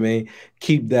know what I mean?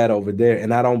 Keep that over there.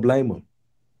 And I don't blame them.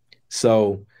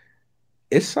 So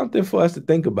it's something for us to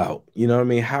think about. You know what I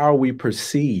mean? How are we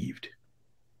perceived?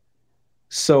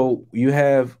 So you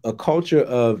have a culture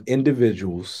of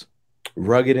individuals,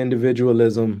 rugged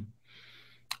individualism,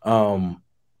 a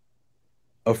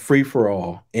free for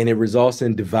all, and it results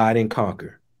in divide and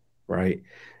conquer, right?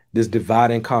 This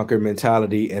divide and conquer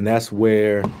mentality. And that's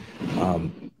where,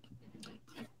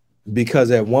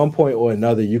 because at one point or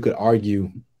another, you could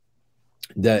argue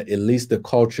that at least the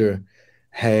culture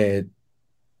had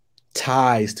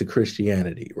ties to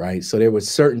Christianity, right? So there were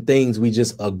certain things we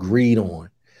just agreed on.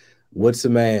 What's a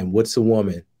man? What's a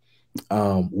woman?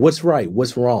 What's right?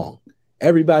 What's wrong?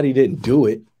 Everybody didn't do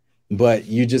it, but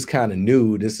you just kind of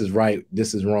knew this is right,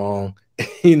 this is wrong.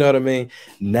 You know what I mean?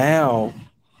 Now,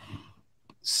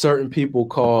 certain people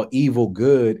call evil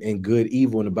good and good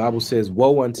evil. And the Bible says,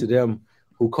 woe unto them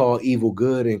who call evil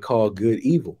good and call good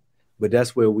evil. But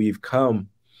that's where we've come.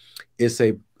 It's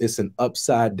an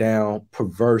upside down,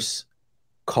 perverse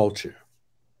culture.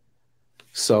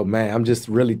 So, man, I'm just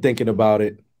really thinking about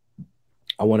it.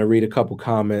 I want to read a couple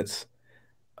comments.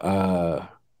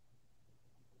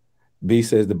 B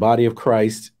says the body of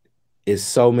Christ is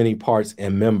so many parts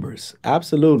and members.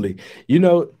 Absolutely. You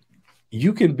know,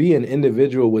 you can be an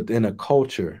individual within a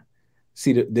culture.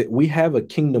 See, that we have a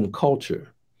kingdom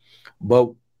culture,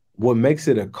 but what makes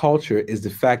it a culture is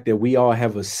the fact that we all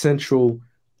have a central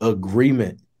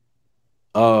agreement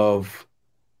of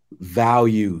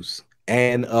values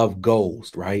and of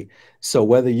goals, right? So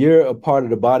whether you're a part of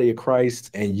the body of Christ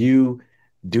and you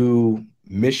do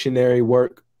missionary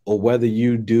work, or whether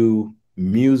you do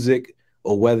music,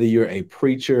 or whether you're a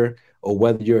preacher, or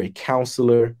whether you're a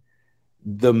counselor,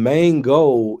 the main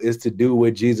goal is to do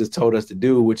what Jesus told us to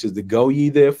do, which is to go ye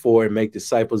therefore and make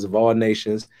disciples of all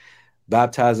nations,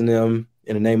 baptizing them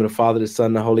in the name of the Father, the Son,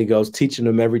 and the Holy Ghost, teaching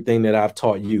them everything that I've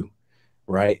taught you,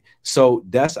 right? So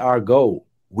that's our goal.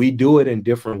 We do it in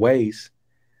different ways,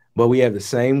 but we have the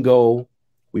same goal.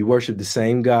 We worship the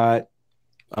same God.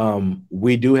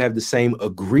 We do have the same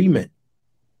agreement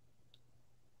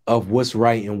of what's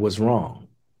right and what's wrong.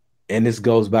 And this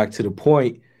goes back to the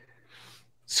point,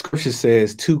 Scripture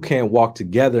says two can't walk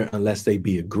together unless they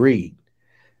be agreed.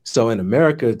 So in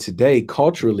America today,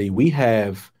 culturally, we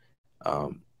have,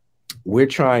 we're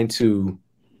trying to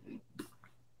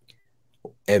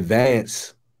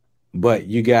advance, but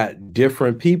you got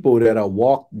different people that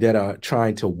are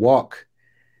trying to walk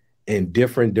in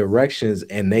different directions,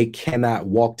 and they cannot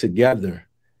walk together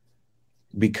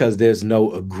because there's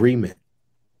no agreement.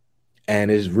 And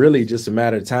it's really just a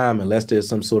matter of time, unless there's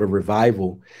some sort of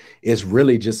revival. It's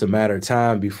really just a matter of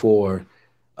time before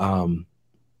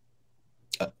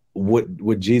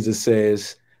what Jesus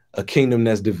says, a kingdom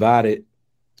that's divided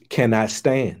cannot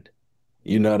stand.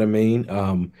 You know what I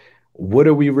mean? What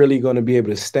are we really going to be able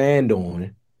to stand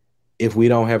on if we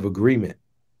don't have agreement?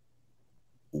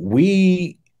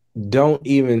 We don't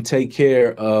even take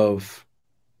care of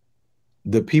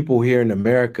the people here in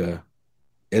America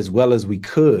as well as we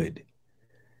could,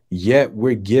 yet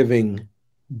we're giving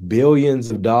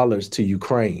billions of dollars to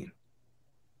Ukraine.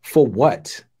 For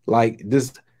what? Like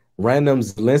this random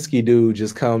Zelensky dude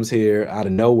just comes here out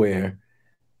of nowhere.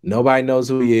 Nobody knows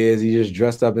who he is. He just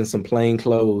dressed up in some plain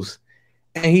clothes.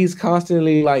 And he's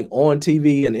constantly like on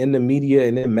TV and in the media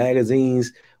and in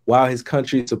magazines while his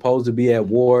country is supposed to be at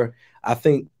war. I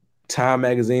think Time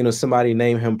Magazine or somebody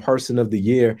named him Person of the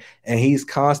Year. And he's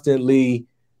constantly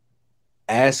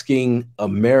asking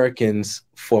Americans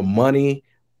for money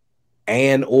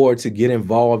and or to get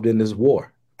involved in this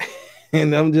war.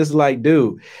 And I'm just like,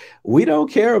 dude, we don't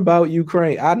care about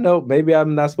Ukraine. I know maybe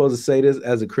I'm not supposed to say this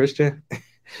as a Christian,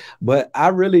 but I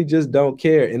really just don't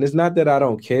care. And it's not that I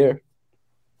don't care,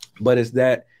 but it's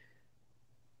that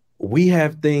we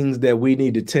have things that we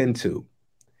need to tend to.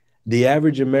 The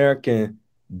average American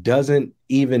doesn't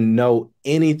even know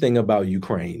anything about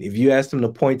Ukraine. If you ask them to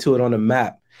point to it on a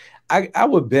map, I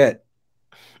would bet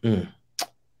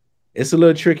it's a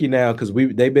little tricky now because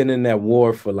they've been in that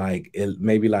war for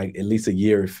maybe like at least a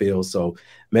year, it feels. So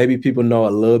maybe people know a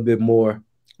little bit more.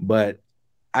 But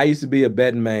I used to be a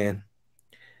betting man,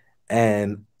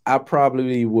 and I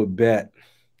probably would bet,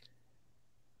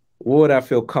 what would I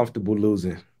feel comfortable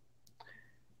losing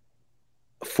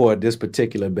for this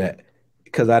particular bet?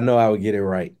 Because I know I would get it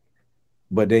right,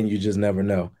 but then you just never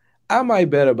know. I might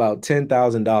bet about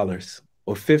 $10,000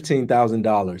 or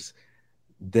 $15,000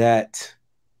 that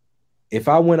if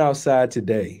I went outside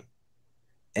today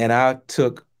and I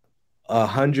took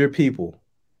 100 people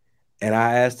and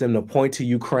I asked them to point to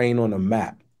Ukraine on a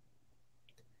map,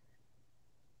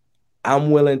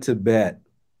 I'm willing to bet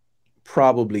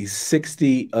probably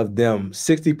 60% of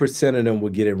them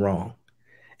would get it wrong.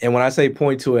 And when I say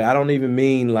point to it, I don't even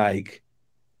mean like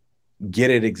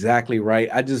get it exactly right.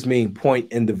 I just mean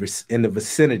point in the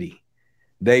vicinity.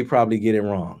 They probably get it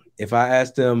wrong. If I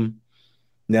ask them,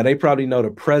 now they probably know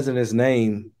the president's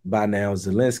name by now,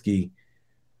 Zelensky,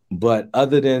 but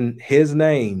other than his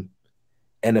name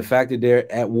and the fact that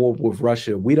they're at war with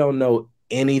Russia, we don't know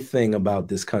anything about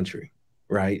this country,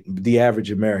 right? The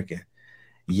average American.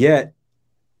 Yet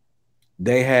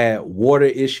they had water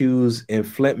issues in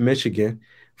Flint, Michigan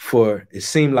for, it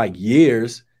seemed like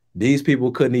years. These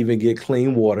people couldn't even get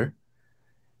clean water.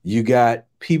 You got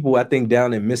people, I think,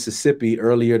 down in Mississippi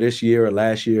earlier this year or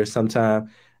last year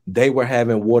sometime, they were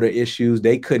having water issues.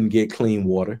 They couldn't get clean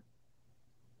water.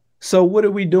 So what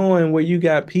are we doing where you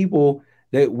got people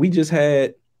that we just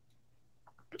had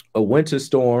a winter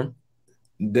storm,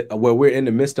 where we're in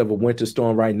the midst of a winter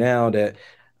storm right now that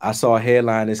I saw a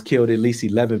headline has killed at least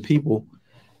 11 people.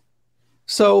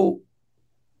 So,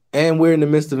 and we're in the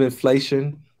midst of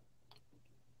inflation.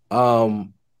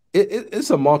 It's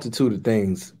a multitude of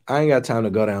things. I ain't got time to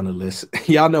go down the list.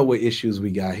 Y'all know what issues we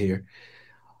got here.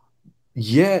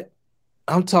 Yet,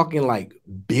 I'm talking like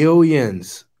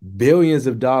billions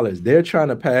of dollars. They're trying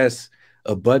to pass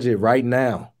a budget right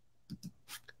now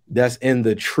that's in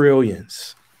the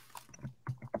trillions.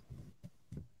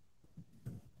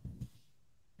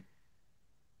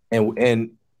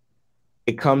 And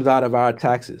it comes out of our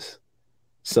taxes.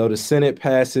 So the Senate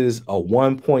passes a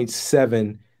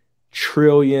 $1.7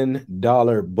 trillion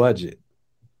budget.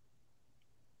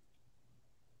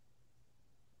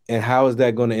 And how is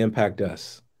that going to impact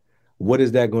us? What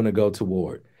is that going to go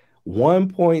toward?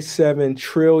 $1.7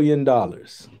 trillion.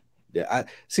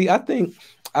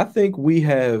 I think we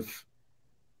have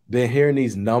been hearing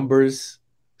these numbers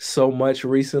so much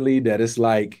recently that it's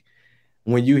like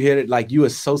when you hear it, like you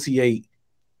associate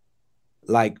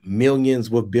like millions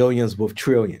with billions with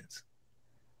trillions.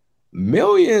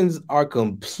 Millions are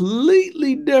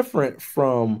completely different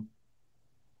from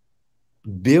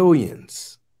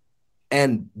billions,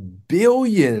 and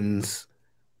billions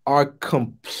are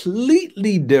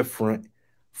completely different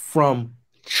from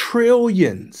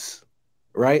trillions,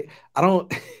 right?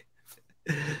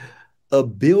 A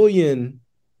billion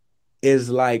is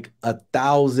like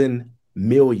 1,000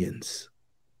 millions,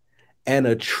 and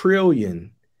a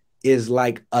trillion is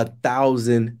like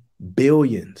 1,000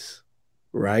 billions,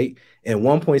 right? And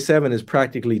 1.7 is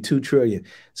practically 2 trillion.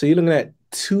 So you're looking at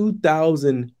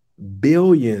 2,000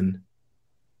 billion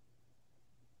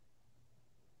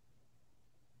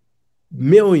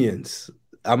millions.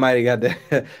 I might have got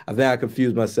that. I think I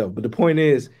confused myself. But the point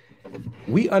is,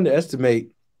 we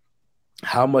underestimate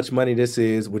how much money this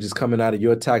is, which is coming out of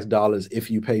your tax dollars if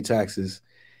you pay taxes.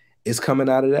 It's coming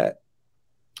out of that.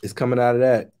 It's coming out of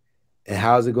that. And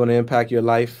how is it going to impact your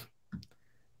life?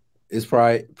 It's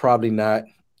probably not.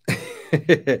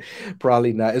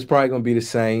 Probably not. It's probably going to be the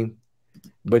same.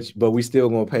 but we still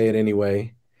gonna pay it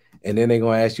anyway. And then they're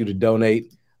gonna ask you to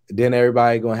donate. Then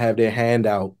everybody gonna have their hand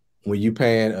out when you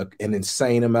paying an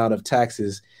insane amount of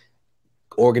taxes.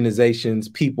 Organizations,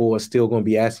 people are still gonna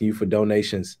be asking you for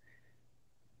donations.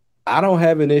 I don't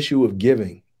have an issue with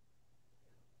giving,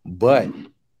 but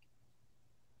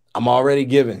I'm already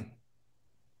giving.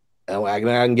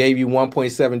 I gave you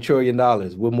 $1.7 trillion.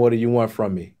 What more do you want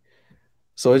from me?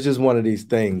 So it's just one of these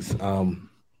things.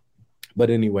 But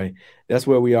anyway, that's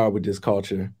where we are with this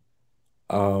culture.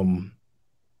 Let's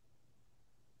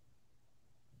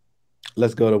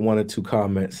go to one or two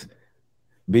comments.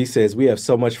 B says, we have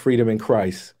so much freedom in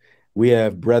Christ. We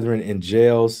have brethren in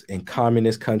jails, in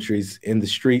communist countries, in the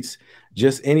streets,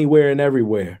 just anywhere and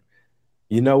everywhere.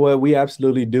 You know what? We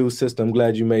absolutely do, sister. I'm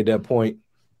glad you made that point,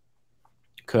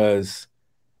 because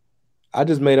I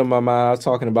just made up my mind. I was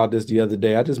talking about this the other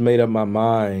day. I just made up my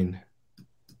mind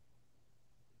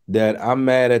that I'm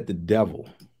mad at the devil.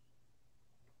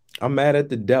 I'm mad at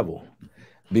the devil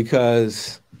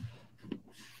because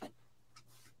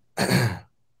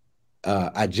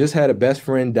I just had a best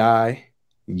friend die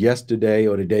yesterday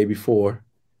or the day before,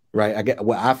 right?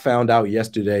 I found out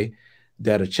yesterday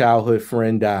that a childhood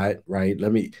friend died, right?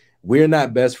 We're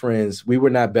not best friends. We were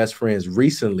not best friends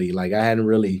recently. Like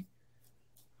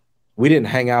we didn't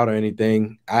hang out or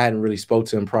anything. I hadn't really spoke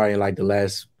to him probably in like the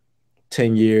last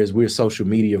 10 years. We were social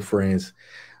media friends,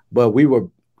 but we were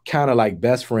kind of like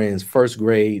best friends, 1st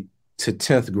grade to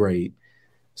 10th grade.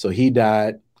 So he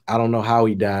died. I don't know how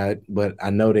he died, but I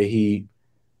know that he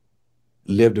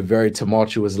lived a very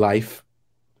tumultuous life.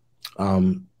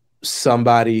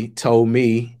 Somebody told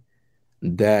me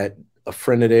that a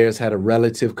friend of theirs had a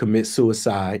relative commit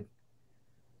suicide.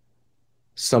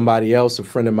 Somebody else, a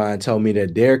friend of mine, told me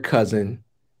that their cousin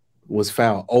was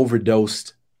found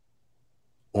overdosed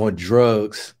on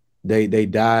drugs. They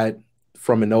died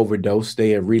from an overdose.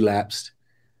 They had relapsed.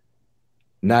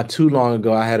 Not too long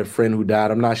ago, I had a friend who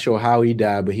died. I'm not sure how he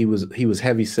died, but he was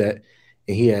heavy set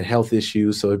and he had health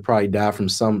issues. So he probably died from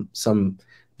some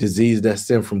disease that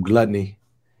stemmed from gluttony.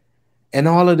 And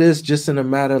all of this just in a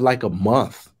matter of like a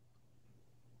month.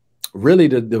 Really,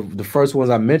 the first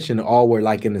ones I mentioned all were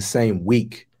like in the same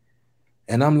week.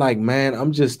 And I'm like, man,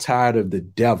 I'm just tired of the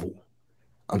devil.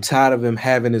 I'm tired of him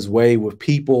having his way with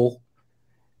people.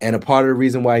 And a part of the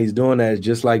reason why he's doing that is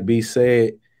just like B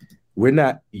said, we're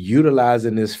not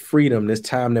utilizing this freedom, this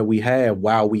time that we have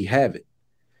while we have it.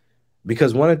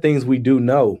 Because one of the things we do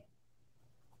know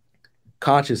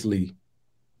consciously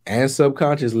and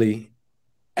subconsciously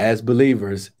as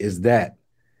believers is that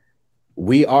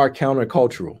we are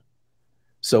countercultural.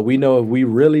 So we know if we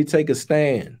really take a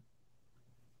stand,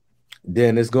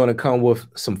 then it's going to come with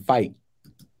some fight.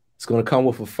 It's going to come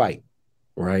with a fight,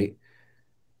 right?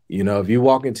 You know, if you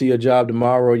walk into your job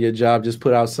tomorrow, your job just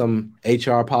put out some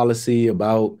HR policy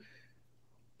about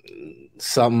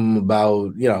something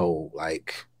about, you know,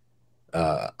 like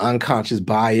unconscious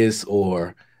bias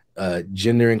or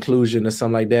gender inclusion or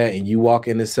something like that, and you walk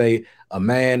in and say a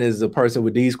man is a person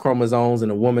with these chromosomes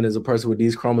and a woman is a person with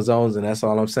these chromosomes, and that's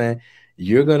all I'm saying,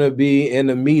 you're going to be in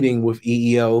a meeting with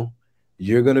EEO.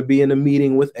 You're going to be in a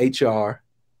meeting with HR,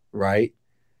 right?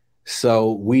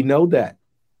 So we know that.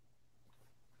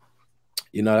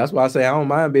 You know, that's why I say I don't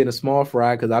mind being a small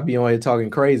fry, because I be on here talking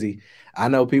crazy. I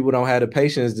know people don't have the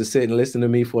patience to sit and listen to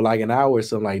me for like an hour or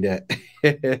something like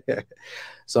that.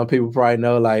 Some people probably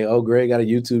know like, oh, Greg got a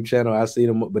YouTube channel. I see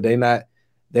them, but they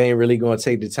ain't really going to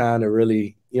take the time to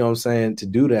really, you know what I'm saying, to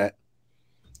do that.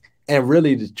 And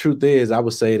really the truth is, I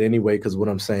would say it anyway, because what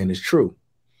I'm saying is true.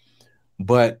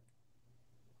 But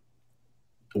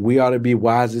we ought to be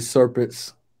wise as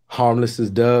serpents, harmless as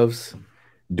doves,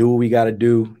 do what we got to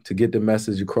do to get the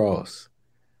message across.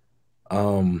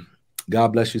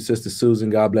 God bless you, Sister Susan.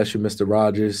 God bless you, Mr.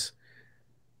 Rogers.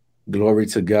 Glory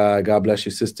to God. God bless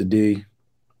you, Sister D.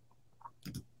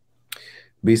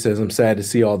 B says, I'm sad to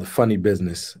see all the funny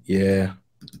business. Yeah.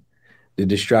 The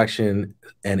distraction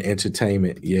and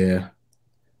entertainment. Yeah.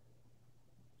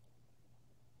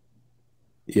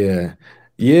 Yeah.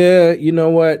 Yeah. You know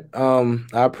what? I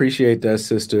appreciate that,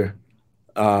 sister.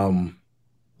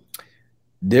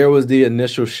 There was the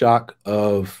initial shock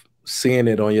of seeing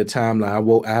it on your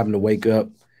timeline. I happened to wake up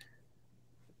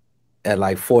at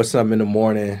like 4 something in the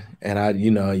morning, and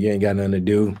you ain't got nothing to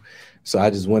do. So I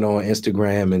just went on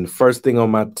Instagram, and the first thing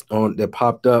on that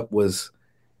popped up was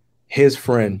his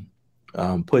friend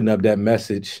putting up that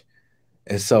message.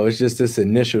 And so it's just this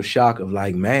initial shock of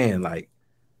like, man, like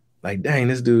dang,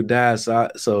 this dude died.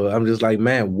 So I'm just like,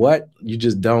 man, what? You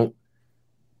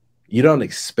don't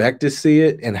expect to see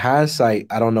it. In hindsight,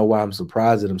 I don't know why I'm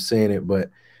surprised that I'm seeing it, but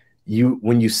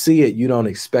when you see it, you don't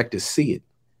expect to see it.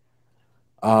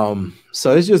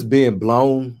 So it's just being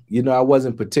blown. You know, I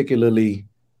wasn't particularly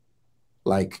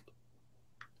like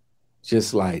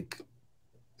just like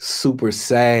super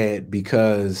sad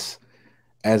because,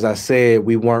 as I said,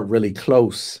 we weren't really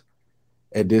close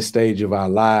at this stage of our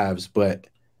lives, but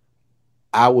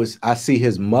I see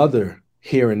his mother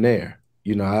here and there.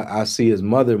 You know, I see his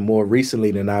mother more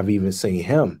recently than I've even seen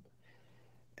him.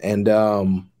 And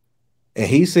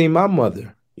he's seen my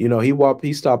mother. You know,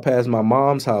 he stopped past my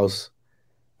mom's house.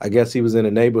 I guess he was in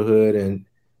the neighborhood, and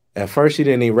at first she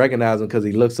didn't even recognize him because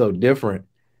he looked so different.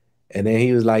 And then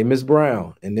he was like, Miss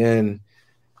Brown. And then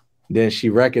she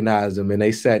recognized him, and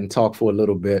they sat and talked for a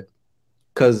little bit.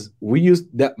 Cause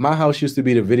my house used to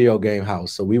be the video game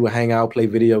house. So we would hang out, play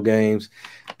video games,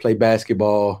 play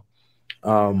basketball.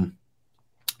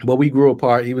 But we grew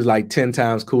apart. He was like 10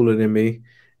 times cooler than me.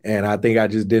 And I think I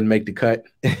just didn't make the cut.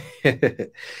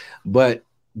 But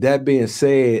that being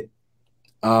said,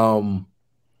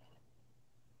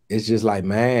 it's just like,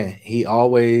 man, he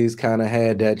always kind of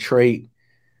had that trait.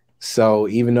 So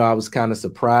even though I was kind of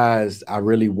surprised, I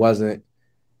really wasn't.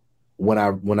 When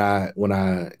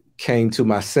I came to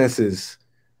my senses,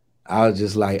 I was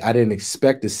just like, I didn't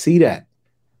expect to see that.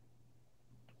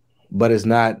 But it's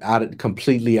not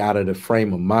completely out of the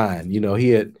frame of mind. You know, he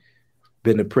had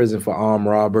been to prison for armed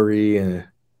robbery, and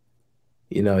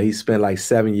you know, he spent like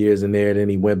 7 years in there. Then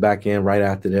he went back in right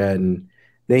after that, and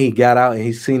then he got out, and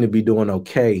he seemed to be doing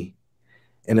okay.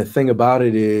 And the thing about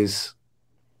it is,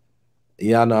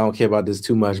 yeah, I know I don't care about this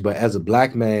too much, but as a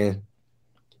black man,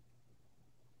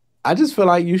 I just feel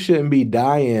like you shouldn't be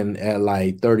dying at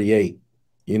like 38.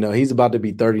 You know, he's about to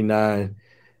be 39.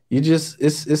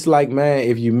 It's like, man,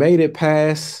 if you made it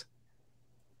past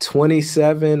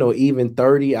 27 or even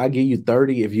 30, I give you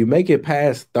 30. If you make it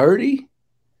past 30,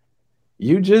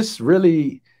 you just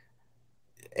really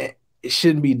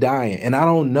shouldn't be dying. And I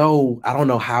don't know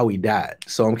how he died.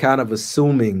 So I'm kind of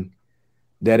assuming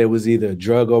that it was either a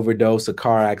drug overdose, a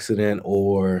car accident,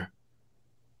 or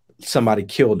somebody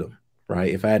killed him,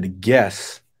 right? If I had to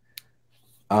guess,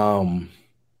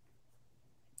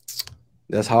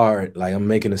 that's hard. Like, I'm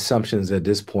making assumptions at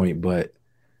this point, but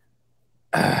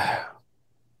I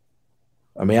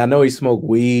mean, I know he smoked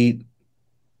weed.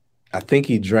 I think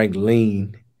he drank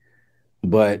lean,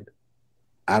 but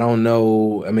I don't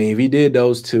know. I mean, if he did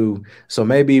those two, so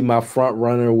maybe my front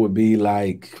runner would be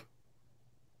like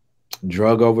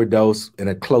drug overdose, and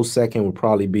a close second would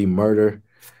probably be murder.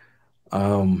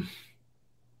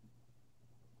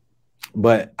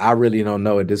 But I really don't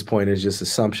know at this point. It's just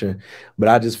assumption. But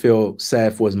I just feel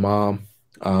sad for his mom.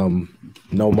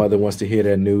 No mother wants to hear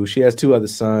that news. She has 2 other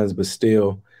sons, but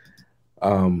still,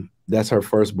 that's her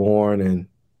firstborn. And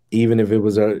even if it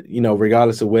was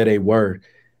regardless of where they were,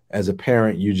 as a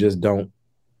parent, you just don't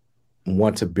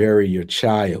want to bury your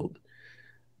child.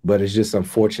 But it's just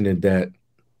unfortunate that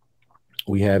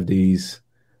we have these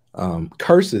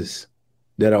curses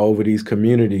that are over these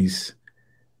communities.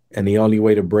 And the only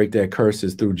way to break that curse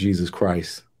is through Jesus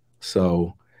Christ.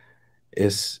 So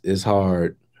it's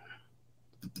hard.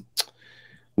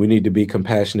 We need to be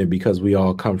compassionate because we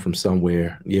all come from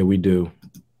somewhere. Yeah, we do.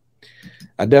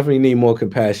 I definitely need more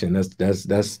compassion.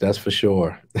 That's for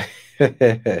sure.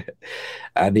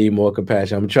 I need more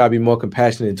compassion. I'm gonna try to be more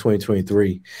compassionate in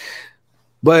 2023.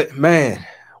 But man,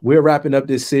 we're wrapping up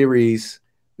this series.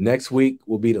 Next week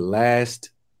will be the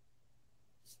last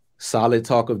solid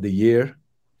talk of the year.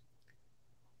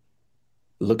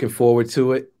 Looking forward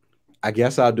to it. I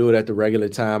guess I'll do it at the regular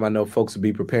time. I know folks will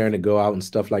be preparing to go out and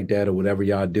stuff like that, or whatever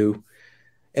y'all do.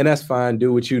 And that's fine.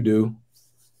 Do what you do.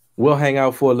 We'll hang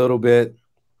out for a little bit,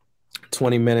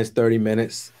 20 minutes, 30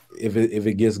 minutes. If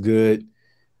it gets good,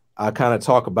 I'll kind of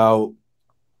talk about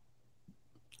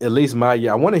at least my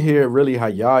year. I want to hear really how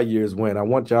y'all years went. I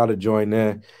want y'all to join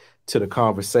in to the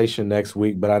conversation next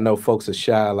week, but I know folks are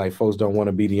shy. Like, folks don't want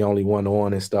to be the only one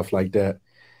on and stuff like that.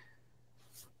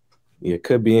 Yeah, it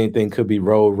could be anything, could be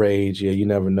road rage. Yeah, you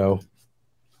never know.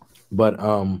 But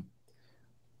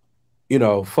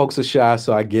folks are shy,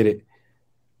 so I get it.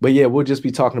 But yeah, we'll just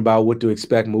be talking about what to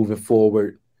expect moving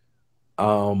forward.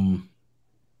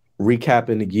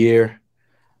 Recapping the year.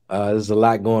 There's a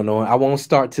lot going on. I won't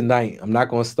start tonight. I'm not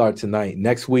going to start tonight.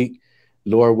 Next week,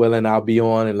 Lord willing, I'll be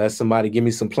on unless somebody give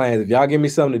me some plans. If y'all give me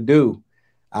something to do,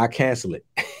 I'll cancel it.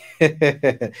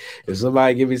 If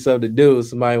somebody give me something to do,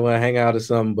 somebody want to hang out or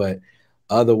something, but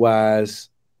otherwise,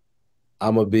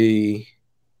 I'm going to be...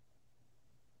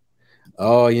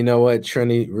 Oh, you know what,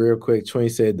 Trini, real quick,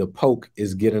 Trini said the poke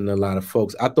is getting a lot of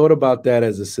folks. I thought about that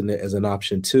as an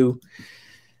option too.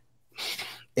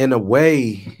 In a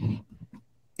way,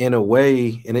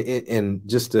 and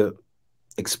just to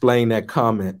explain that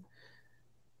comment,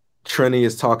 Trini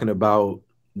is talking about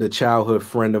the childhood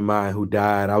friend of mine who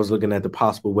died. I was looking at the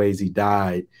possible ways he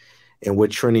died. And what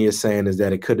Trini is saying is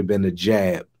that it could have been the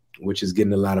jab, which is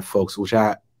getting a lot of folks, which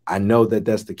I know that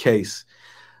that's the case.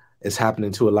 It's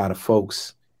happening to a lot of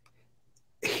folks.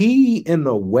 He, in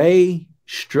a way,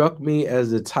 struck me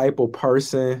as the type of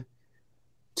person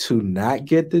to not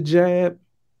get the jab.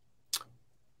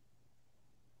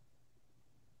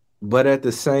 But at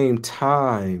the same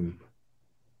time,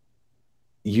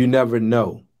 you never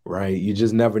know, right? You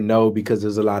just never know because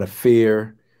there's a lot of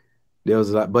fear. There was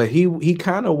a lot, but he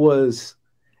kind of was,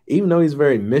 even though he's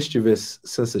very mischievous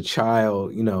since a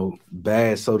child,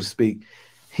 bad, so to speak,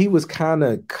 he was kind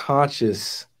of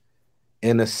conscious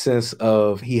in a sense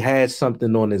of he had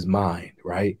something on his mind,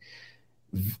 right?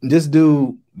 This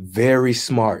dude, very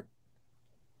smart,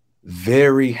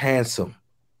 very handsome.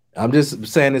 I'm just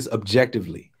saying this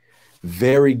objectively.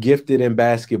 Very gifted in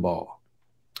basketball.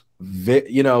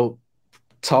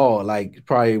 Tall, like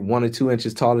probably 1 or 2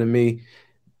 inches taller than me.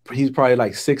 He's probably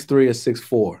like 6'3"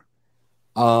 or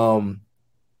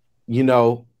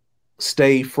 6'4".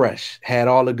 Stayed fresh, had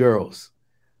all the girls,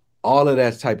 all of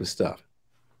that type of stuff.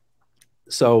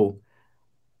 So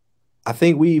I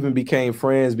think we even became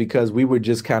friends because we were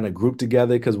just kind of grouped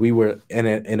together because we were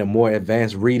in a more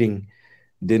advanced reading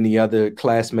than the other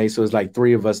classmates. So it's like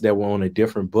 3 of us that were on a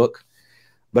different book.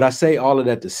 But I say all of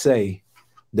that to say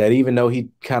that even though he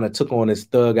kind of took on his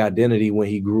thug identity when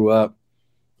he grew up,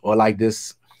 or like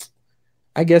this,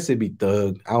 I guess it'd be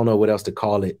thug. I don't know what else to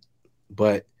call it.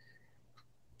 But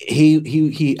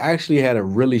he actually had a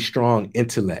really strong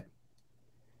intellect.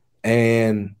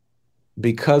 And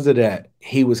because of that,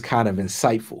 he was kind of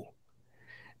insightful.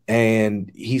 And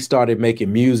he started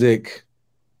making music.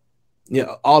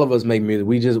 All of us make music.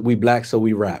 We black, so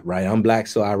we rap, right? I'm black,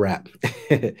 so I rap.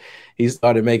 He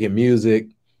started making music,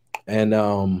 and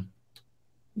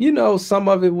some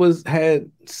of it was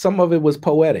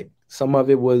poetic, some of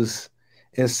it was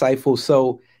insightful.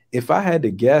 So if I had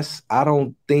to guess, I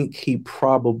don't think he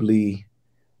probably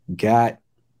got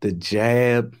the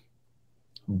jab,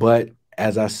 but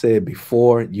as I said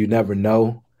before, you never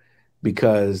know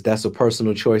because that's a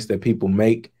personal choice that people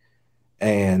make,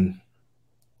 and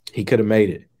he could have made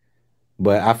it.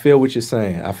 But I feel what you're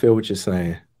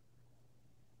saying.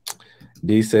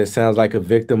 D says, sounds like a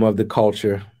victim of the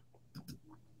culture.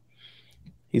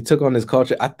 He took on this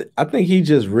culture. I think he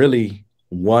just really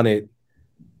wanted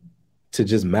to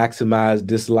just maximize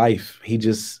this life. He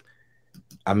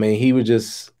was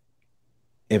just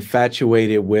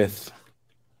infatuated with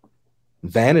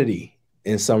vanity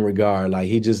in some regard. Like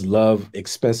he just loved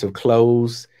expensive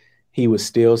clothes. He would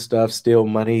steal stuff, steal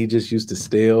money. He just used to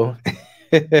steal.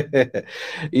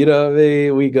 You know what I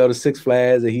mean? We go to Six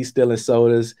Flags and he's stealing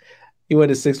sodas. He went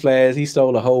to Six Flags. He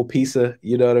stole a whole pizza.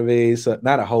 You know what I mean? So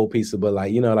not a whole pizza, but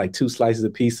like 2 slices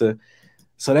of pizza.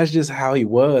 So that's just how he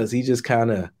was. He just kind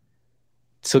of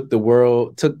took the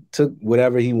world, took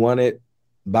whatever he wanted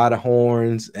by the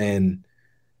horns and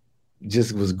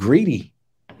just was greedy.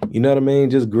 You know what I mean?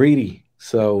 Just greedy.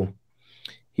 So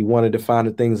he wanted to find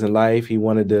the things in life. He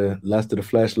wanted the lust of the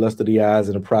flesh, lust of the eyes,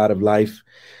 and the pride of life.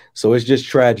 So it's just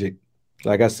tragic.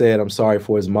 Like I said, I'm sorry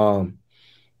for his mom.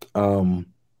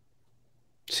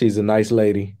 She's a nice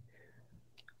lady.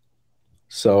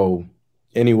 So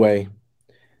anyway,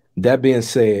 that being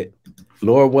said,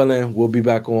 Lord willing, we'll be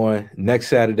back on next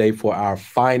Saturday for our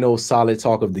final Solid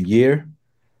Talk of the year.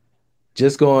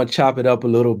 Just going to chop it up a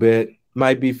little bit.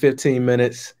 Might be 15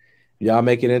 minutes. Y'all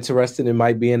make it interesting. It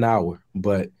might be an hour.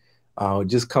 But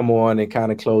just come on and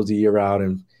kind of close the year out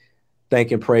and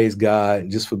thank and praise God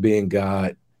just for being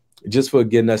God, just for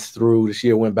getting us through. This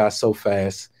year went by so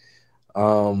fast.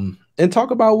 And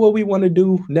talk about what we want to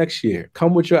do next year.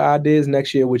 Come with your ideas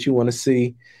next year, what you want to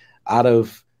see out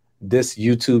of this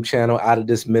YouTube channel, out of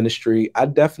this ministry. I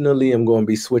definitely am going to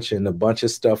be switching a bunch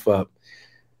of stuff up.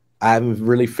 I haven't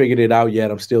really figured it out yet.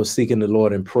 I'm still seeking the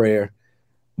Lord in prayer,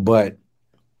 but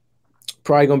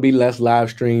probably going to be less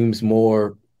live streams,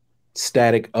 more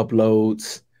static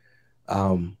uploads,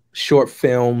 short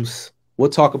films. We'll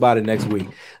talk about it next week.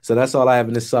 So that's all I have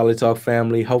in this Solid Talk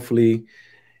family. Hopefully,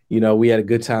 we had a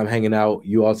good time hanging out.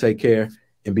 You all take care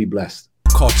and be blessed.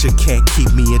 Culture can't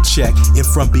keep me in check. And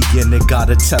from beginning,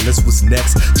 gotta tell us what's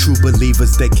next. True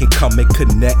believers, they can come and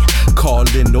connect. Call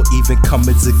in or even come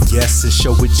as a guest and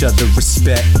show each other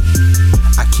respect.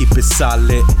 I keep it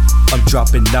solid. I'm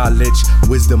dropping knowledge,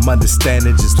 wisdom,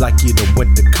 understanding, just like you done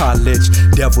went to college.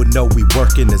 Devil know we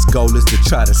working, his goal is to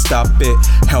try to stop it.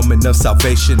 Helmet of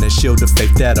salvation and shield of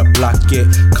faith that'll block it.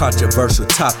 Controversial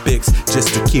topics,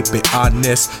 just to keep it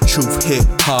honest. Truth hit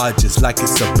hard, just like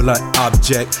it's a blunt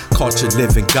object. Culture living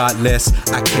living godless.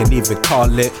 I can't even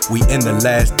call it. We in the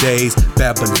last days.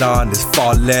 Babylon is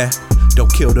falling.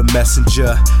 Don't kill the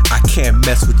messenger, I can't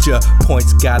mess with ya.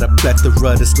 Points got a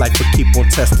plethora, this life will keep on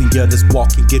testing ya. This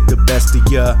walk can get the best of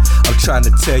ya. I'm trying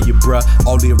to tell you, bruh,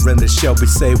 only a renter shall be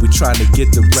saved. We trying to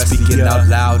get the rest Speaking of ya. Out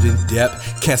loud in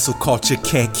depth, cancel culture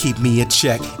can't keep me in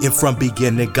check. And from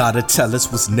beginning, gotta tell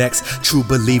us what's next. True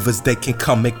believers, they can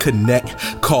come and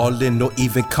connect. Call in or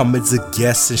even come as a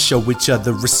guest and show each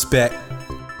other respect.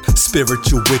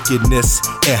 Spiritual wickedness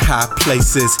in high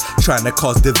places, trying to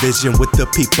cause division with the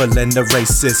people and the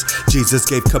races. Jesus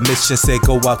gave commission, said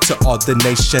go out to all the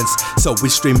nations. So we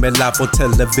stream it live on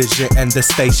television and the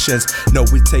stations. No,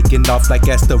 we taking off like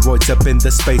asteroids up in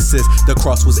the spaces. The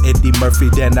cross was Eddie Murphy,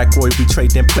 Dan Aykroyd, we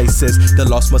trading places. The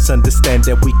lost must understand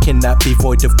that we cannot be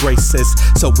void of graces.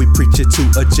 So we preach it to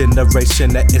a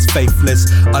generation that is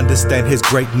faithless. Understand his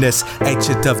greatness,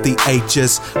 ancient of the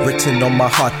ages. Written on my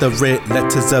heart, the red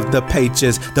letters of the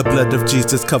pages. The blood of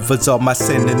Jesus covers all my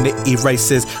sin and it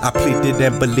erases. I plead it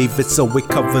and believe it, so it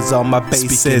covers all my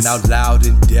bases. Speaking out loud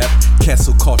in depth,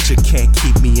 cancel culture can't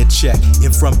keep me in check.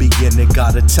 And from beginning,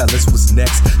 gotta tell us what's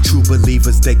next. True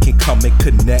believers, they can come and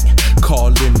connect.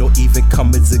 Call in or even come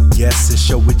as a guest and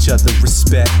show each other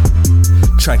respect.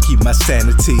 Try and keep my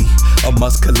sanity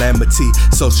amongst calamity.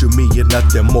 Social media,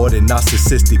 nothing more than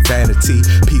narcissistic vanity.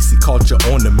 PC culture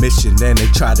on a mission and they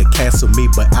try to cancel me,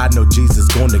 but I know Jesus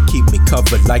gonna keep me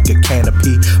covered like a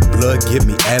canopy. Blood give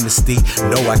me amnesty.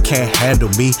 No, I can't handle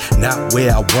me. Not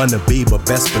where I wanna be, but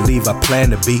best believe I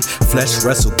plan to be. Flesh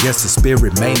wrestle against the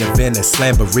spirit, main event and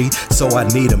slambery. So I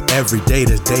need them every day,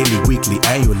 that's daily, weekly,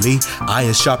 annually.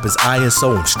 Iron sharpens iron,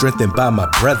 so I'm strengthened by my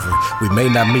brethren. We may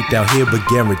not meet down here, but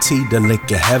guaranteed the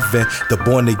link in heaven. The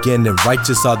born again and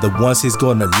righteous are the ones he's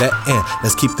gonna let in.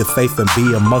 Let's keep the faith and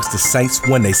be amongst the saints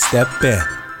when they step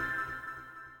in.